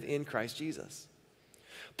live in Christ Jesus.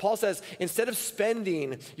 Paul says, instead of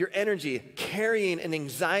spending your energy carrying an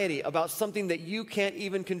anxiety about something that you can't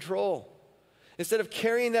even control, instead of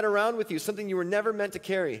carrying that around with you, something you were never meant to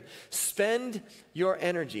carry, spend your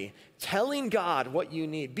energy telling God what you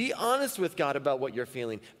need. Be honest with God about what you're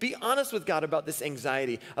feeling. Be honest with God about this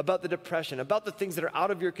anxiety, about the depression, about the things that are out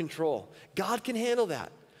of your control. God can handle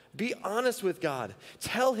that. Be honest with God.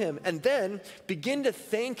 Tell him, and then begin to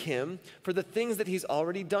thank him for the things that he's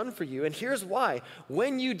already done for you. And here's why.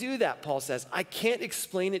 When you do that, Paul says, I can't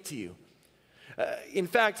explain it to you. In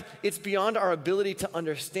fact, it's beyond our ability to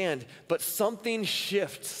understand, but something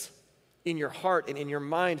shifts in your heart and in your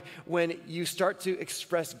mind when you start to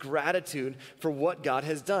express gratitude for what God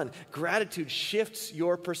has done. Gratitude shifts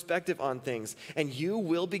your perspective on things, and you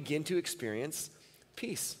will begin to experience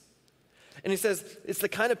peace. And he says, it's the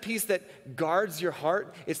kind of peace that guards your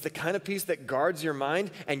heart, it's the kind of peace that guards your mind,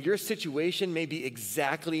 and your situation may be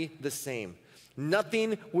exactly the same.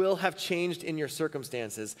 Nothing will have changed in your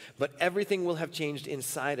circumstances, but everything will have changed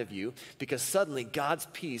inside of you, because suddenly God's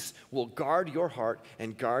peace will guard your heart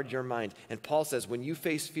and guard your mind. And Paul says, when you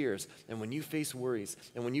face fears and when you face worries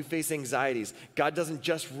and when you face anxieties, God doesn't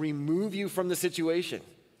just remove you from the situation.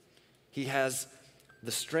 He has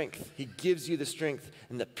the strength. He gives you the strength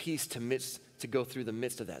and the peace to go through the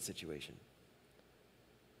midst of that situation.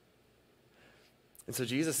 And so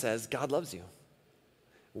Jesus says, God loves you.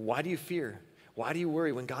 Why do you fear? Why do you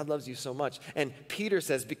worry when God loves you so much? And Peter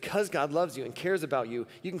says, because God loves you and cares about you,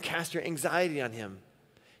 you can cast your anxiety on him.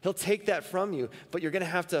 He'll take that from you, but you're going to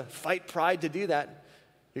have to fight pride to do that.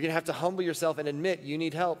 You're going to have to humble yourself and admit you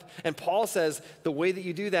need help. And Paul says the way that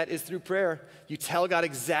you do that is through prayer. You tell God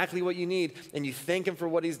exactly what you need, and you thank him for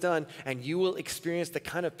what he's done, and you will experience the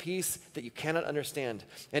kind of peace that you cannot understand.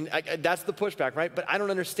 And that's the pushback, right? But I don't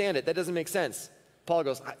understand it. That doesn't make sense. Paul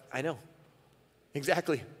goes, I know.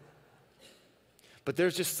 Exactly. But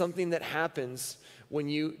there's just something that happens when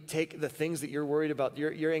you take the things that you're worried about,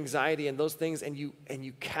 your anxiety and those things, and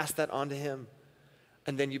you cast that onto him.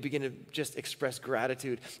 And then you begin to just express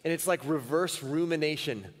gratitude. And it's like reverse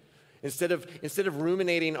rumination. Instead of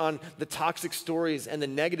ruminating on the toxic stories and the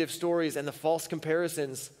negative stories and the false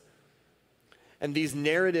comparisons and these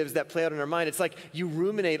narratives that play out in our mind, it's like you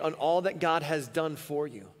ruminate on all that God has done for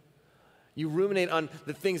you. You ruminate on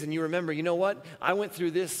the things and you remember, you know what? I went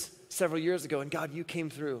through this several years ago, and God, you came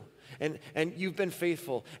through. And you've been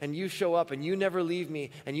faithful, and you show up, and you never leave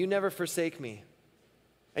me, and you never forsake me.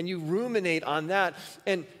 And you ruminate on that.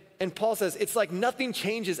 And Paul says, it's like nothing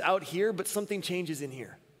changes out here, but something changes in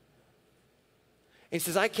here. And he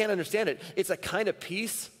says, I can't understand it. It's a kind of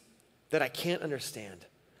peace that I can't understand,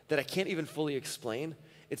 that I can't even fully explain.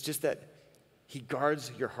 It's just that he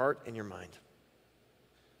guards your heart and your mind.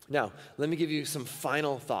 Now, let me give you some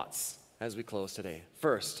final thoughts as we close today.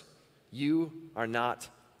 First, you are not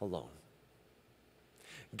alone.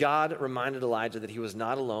 God reminded Elijah that he was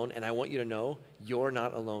not alone, and I want you to know you're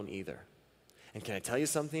not alone either. And can I tell you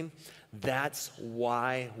something? That's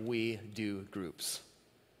why we do groups.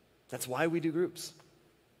 That's why we do groups.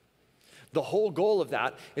 The whole goal of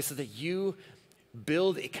that is so that you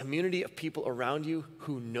build a community of people around you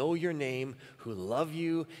who know your name, who love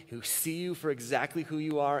you, who see you for exactly who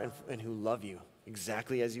you are, and who love you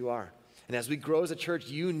exactly as you are. And as we grow as a church,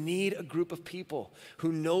 you need a group of people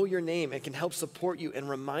who know your name and can help support you and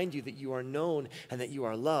remind you that you are known and that you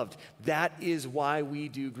are loved. That is why we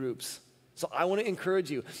do groups. So I want to encourage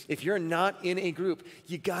you, if you're not in a group,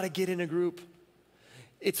 you got to get in a group.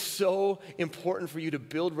 It's so important for you to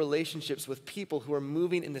build relationships with people who are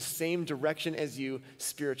moving in the same direction as you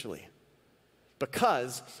spiritually.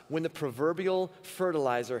 Because when the proverbial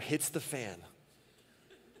fertilizer hits the fan,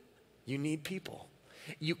 you need people.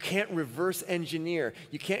 You can't reverse engineer.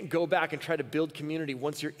 You can't go back and try to build community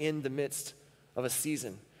once you're in the midst of a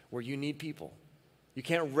season where you need people. You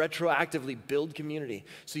can't retroactively build community.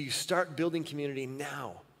 So you start building community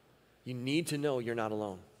now. You need to know you're not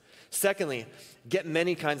alone. Secondly, get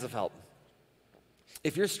many kinds of help.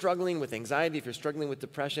 If you're struggling with anxiety, if you're struggling with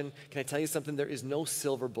depression, can I tell you something? There is no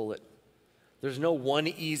silver bullet. There's no one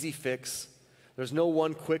easy fix. There's no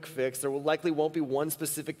one quick fix. There likely won't be one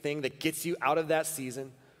specific thing that gets you out of that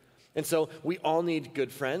season. And so we all need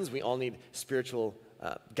good friends. We all need spiritual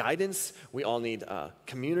guidance. We all need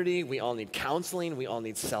community. We all need counseling. We all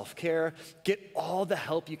need self-care. Get all the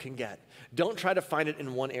help you can get. Don't try to find it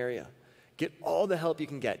in one area. Get all the help you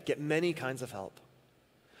can get. Get many kinds of help.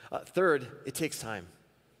 Third, it takes time.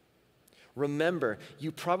 Remember,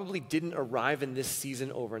 you probably didn't arrive in this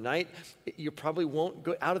season overnight. You probably won't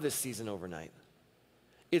go out of this season overnight.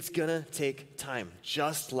 It's gonna take time,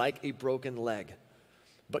 just like a broken leg.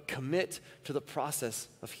 But commit to the process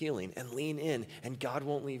of healing and lean in, and God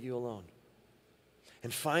won't leave you alone.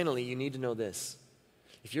 And finally, you need to know this.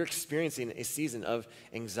 If you're experiencing a season of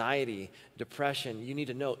anxiety, depression, you need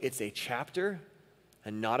to know it's a chapter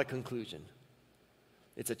and not a conclusion.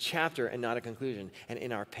 It's a chapter and not a conclusion. And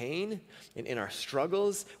in our pain and in our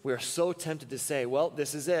struggles, we are so tempted to say, well,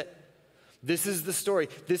 this is it. This is the story.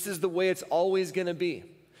 This is the way it's always going to be.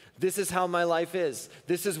 This is how my life is.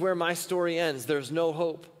 This is where my story ends. There's no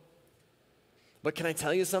hope. But can I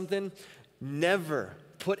tell you something? Never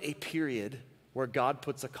put a period where God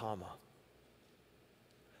puts a comma.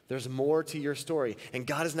 There's more to your story, and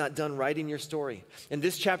God is not done writing your story. And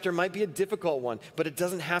this chapter might be a difficult one, but it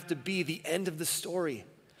doesn't have to be the end of the story.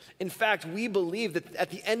 In fact, we believe that at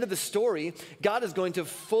the end of the story, God is going to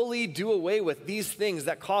fully do away with these things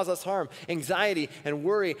that cause us harm, anxiety and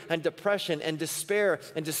worry and depression and despair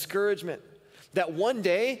and discouragement. That one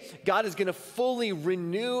day, God is going to fully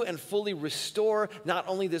renew and fully restore not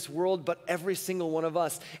only this world, but every single one of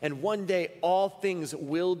us. And one day, all things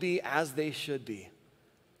will be as they should be.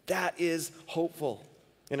 That is hopeful.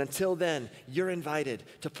 And until then, you're invited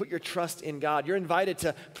to put your trust in God. You're invited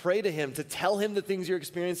to pray to Him, to tell Him the things you're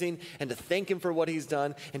experiencing, and to thank Him for what He's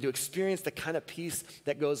done, and to experience the kind of peace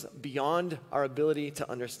that goes beyond our ability to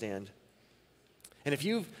understand. And if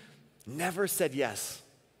you've never said yes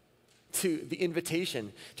to the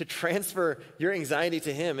invitation to transfer your anxiety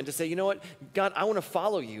to Him and to say, you know what, God, I want to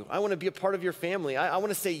follow you. I want to be a part of your family. I want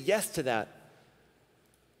to say yes to that.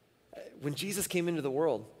 When Jesus came into the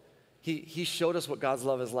world, he showed us what God's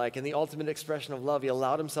love is like. And the ultimate expression of love, He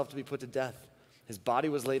allowed Himself to be put to death. His body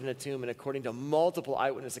was laid in a tomb, and according to multiple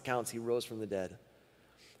eyewitness accounts, He rose from the dead.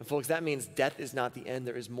 And folks, that means death is not the end.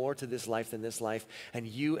 There is more to this life than this life. And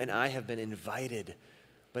you and I have been invited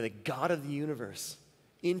by the God of the universe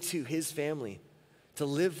into His family to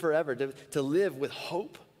live forever, to live with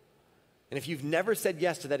hope. And if you've never said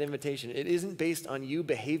yes to that invitation, it isn't based on you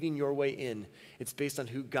behaving your way in. It's based on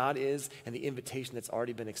who God is and the invitation that's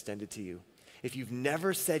already been extended to you. If you've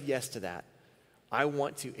never said yes to that, I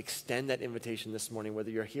want to extend that invitation this morning. Whether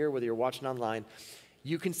you're here, whether you're watching online,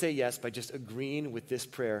 you can say yes by just agreeing with this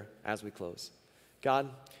prayer as we close. God,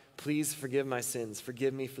 please forgive my sins.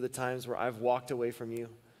 Forgive me for the times where I've walked away from you.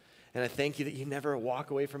 And I thank you that you never walk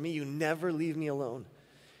away from me. You never leave me alone.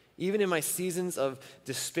 Even in my seasons of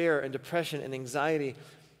despair and depression and anxiety,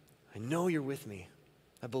 I know you're with me.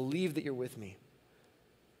 I believe that you're with me.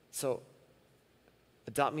 So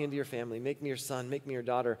adopt me into your family, make me your son, make me your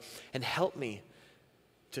daughter, and help me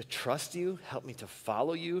to trust you, help me to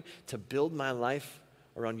follow you, to build my life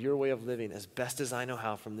around your way of living as best as I know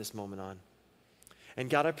how from this moment on. And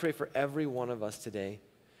God, I pray for every one of us today,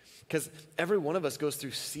 because every one of us goes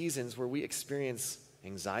through seasons where we experience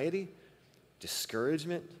anxiety,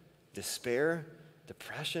 discouragement, despair,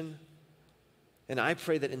 depression. And I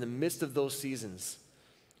pray that in the midst of those seasons,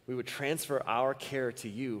 we would transfer our care to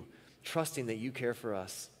you, trusting that you care for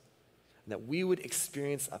us, and that we would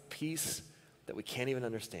experience a peace that we can't even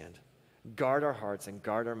understand. Guard our hearts and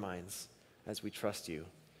guard our minds as we trust you.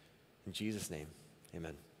 In Jesus' name,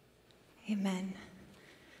 amen. Amen.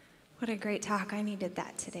 What a great talk. I needed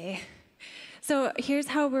that today. So here's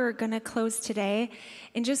how we're going to close today.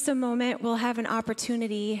 In just a moment, we'll have an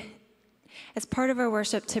opportunity as part of our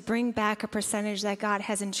worship to bring back a percentage that God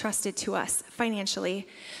has entrusted to us financially.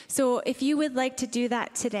 So if you would like to do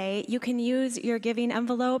that today, you can use your giving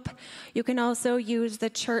envelope. You can also use the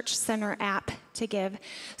Church Center app to give.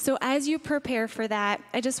 So as you prepare for that,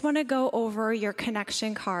 I just want to go over your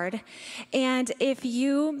connection card. And if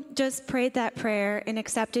you just prayed that prayer and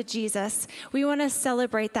accepted Jesus, we want to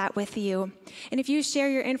celebrate that with you. And if you share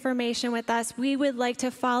your information with us, we would like to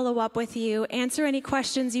follow up with you, answer any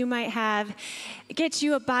questions you might have, get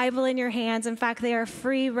you a Bible in your hands. In fact, they are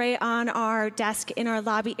free right on our desk in our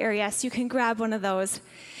lobby area, so you can grab one of those.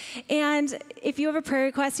 And if you have a prayer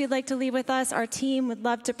request you'd like to leave with us, our team would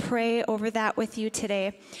love to pray over that with you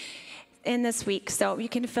today and this week. So you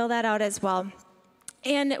can fill that out as well.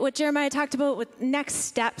 And what Jeremiah talked about with next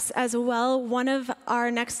steps as well, one of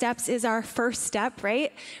our next steps is our first step,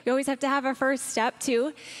 right? We always have to have our first step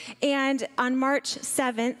too. And on March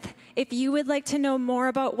 7th, if you would like to know more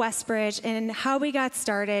about Westbridge and how we got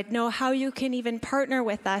started, know how you can even partner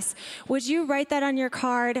with us, would you write that on your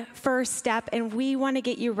card, first step, and we want to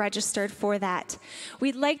get you registered for that.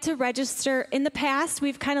 We'd like to register. In the past,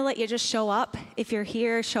 we've kind of let you just show up. If you're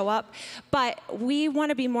here, show up. But we want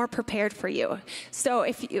to be more prepared for you. So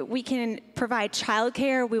if we can provide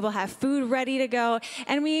childcare, we will have food ready to go.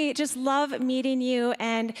 And we just love meeting you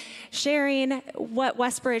and sharing what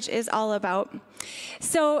Westbridge is all about.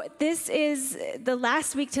 So this is the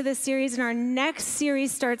last week to this series, and our next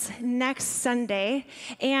series starts next Sunday,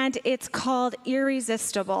 and it's called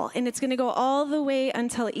Irresistible, and it's going to go all the way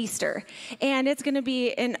until Easter, and it's going to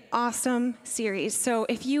be an awesome series. So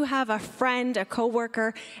if you have a friend, a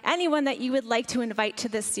coworker, anyone that you would like to invite to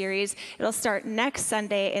this series, it'll start next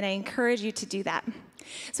Sunday, and I encourage you to do that.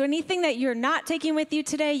 So anything that you're not taking with you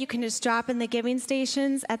today, you can just drop in the giving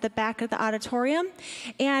stations at the back of the auditorium.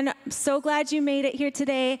 And I'm so glad you made it here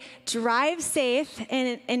today. Drive safe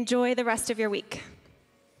and enjoy the rest of your week.